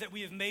ways that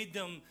we have made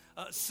them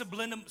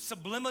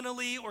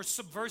subliminally or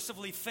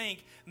subversively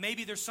think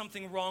maybe there's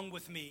something wrong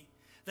with me,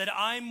 that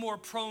I'm more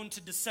prone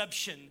to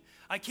deception.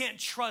 I can't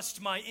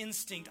trust my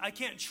instinct. I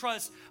can't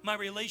trust my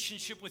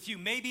relationship with you.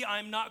 Maybe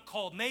I'm not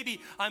called. Maybe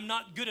I'm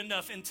not good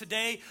enough. And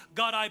today,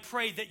 God, I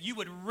pray that you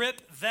would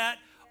rip that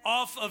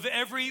off of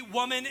every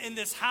woman in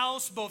this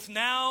house, both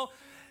now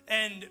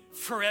and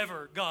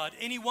forever, God.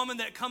 Any woman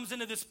that comes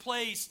into this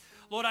place,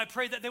 Lord, I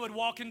pray that they would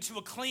walk into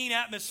a clean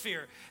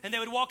atmosphere and they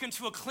would walk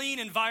into a clean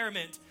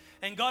environment.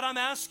 And God, I'm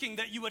asking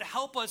that you would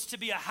help us to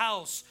be a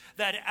house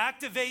that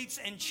activates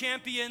and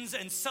champions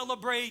and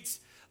celebrates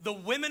the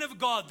women of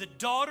God, the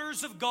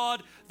daughters of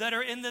God that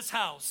are in this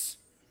house.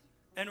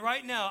 And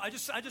right now, I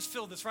just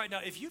feel this right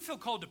now. If you feel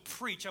called to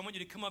preach, I want you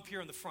to come up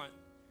here in the front.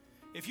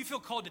 If you feel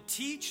called to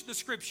teach the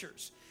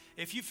scriptures,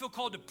 if you feel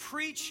called to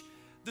preach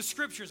the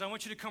scriptures, I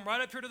want you to come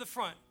right up here to the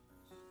front.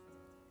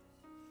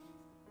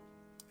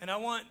 And I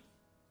want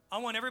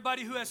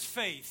everybody who has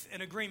faith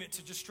and agreement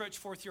to just stretch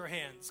forth your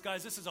hands.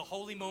 Guys, this is a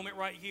holy moment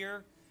right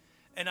here.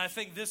 And I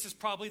think this is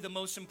probably the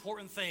most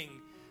important thing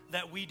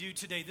that we do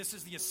today. This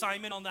is the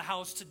assignment on the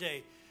house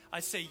today.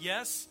 I say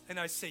yes, and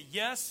I say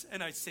yes,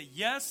 and I say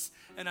yes,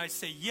 and I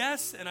say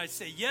yes, and I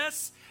say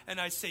yes, and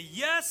I say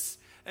yes,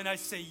 and I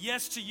say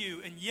yes to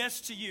you, and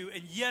yes to you,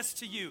 and yes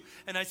to you.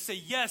 And I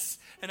say yes,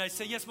 and I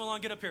say yes.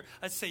 Milan, get up here.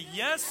 I say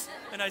yes,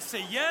 and I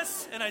say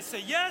yes, and I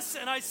say yes,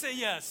 and I say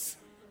yes.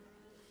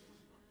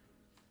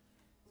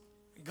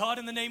 God,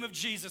 in the name of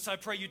Jesus, I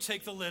pray you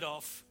take the lid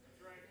off.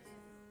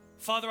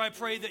 Father, I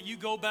pray that you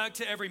go back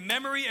to every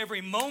memory,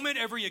 every moment,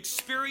 every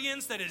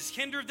experience that has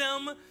hindered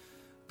them.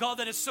 God,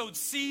 that has sowed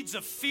seeds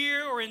of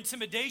fear or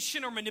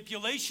intimidation or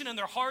manipulation in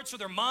their hearts or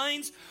their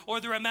minds or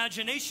their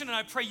imagination, and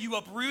I pray you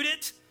uproot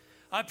it.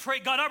 I pray,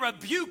 God, I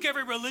rebuke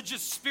every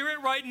religious spirit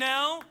right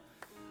now.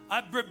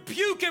 I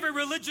rebuke every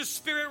religious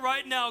spirit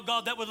right now,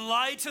 God, that would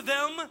lie to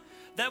them,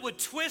 that would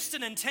twist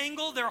and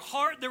entangle their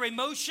heart, their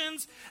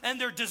emotions,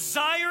 and their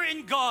desire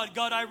in God.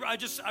 God,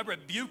 I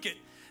rebuke it,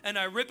 and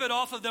I rip it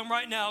off of them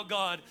right now,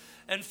 God.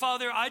 And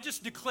Father, I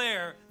just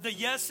declare the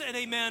yes and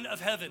amen of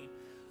heaven.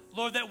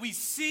 Lord, that we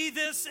see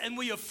this and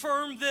we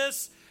affirm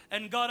this.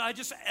 And God, I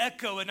just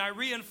echo and I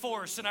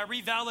reinforce and I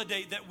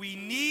revalidate that we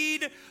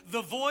need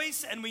the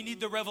voice and we need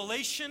the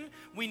revelation.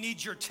 We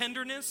need your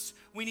tenderness.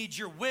 We need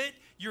your wit,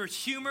 your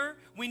humor.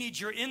 We need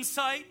your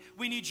insight.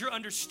 We need your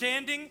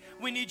understanding.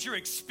 We need your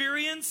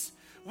experience.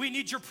 We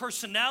need your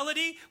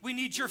personality. We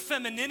need your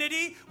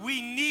femininity.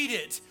 We need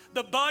it.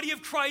 The body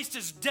of Christ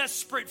is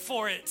desperate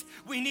for it.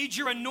 We need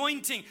your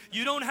anointing.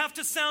 You don't have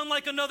to sound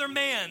like another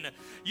man.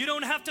 You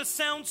don't have to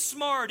sound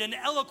smart and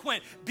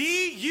eloquent.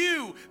 Be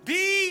you.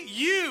 Be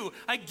you.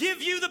 I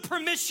give you the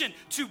permission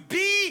to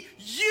be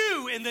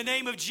you in the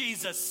name of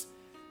Jesus.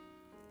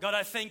 God,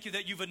 I thank you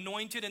that you've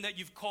anointed and that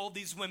you've called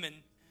these women.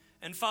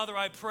 And Father,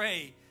 I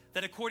pray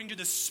that according to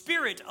the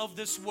spirit of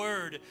this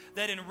word,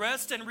 that in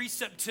rest and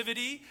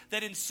receptivity,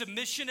 that in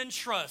submission and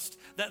trust,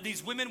 that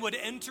these women would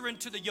enter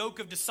into the yoke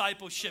of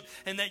discipleship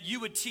and that you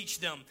would teach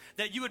them,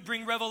 that you would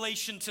bring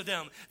revelation to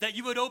them, that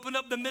you would open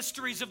up the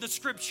mysteries of the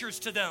scriptures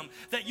to them,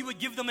 that you would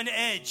give them an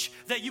edge,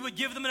 that you would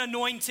give them an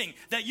anointing,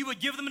 that you would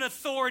give them an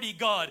authority,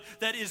 God,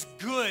 that is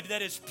good,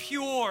 that is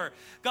pure.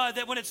 God,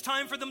 that when it's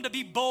time for them to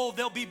be bold,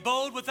 they'll be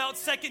bold without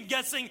second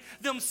guessing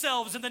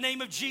themselves in the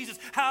name of Jesus.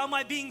 How am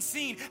I being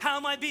seen? How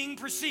am I being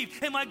perceived?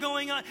 Am I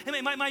going on?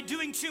 Am I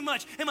doing too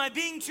much? Am I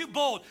being too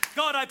bold?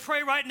 God, I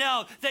pray right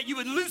now that you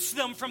would loose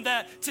them from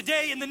that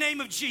today in the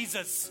name of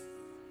Jesus.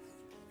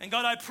 And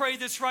God, I pray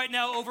this right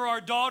now over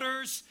our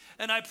daughters,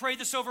 and I pray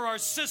this over our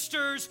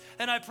sisters,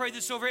 and I pray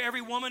this over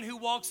every woman who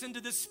walks into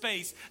this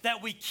space,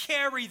 that we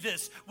carry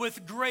this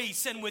with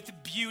grace and with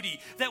beauty,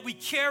 that we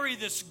carry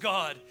this,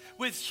 God,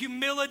 with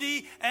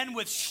humility and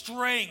with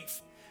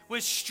strength.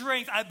 With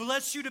strength. I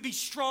bless you to be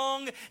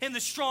strong in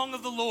the strong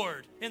of the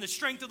Lord, in the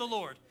strength of the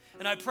Lord.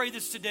 And I pray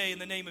this today in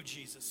the name of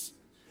Jesus.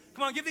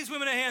 Come on, give these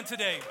women a hand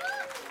today.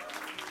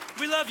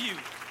 We love you.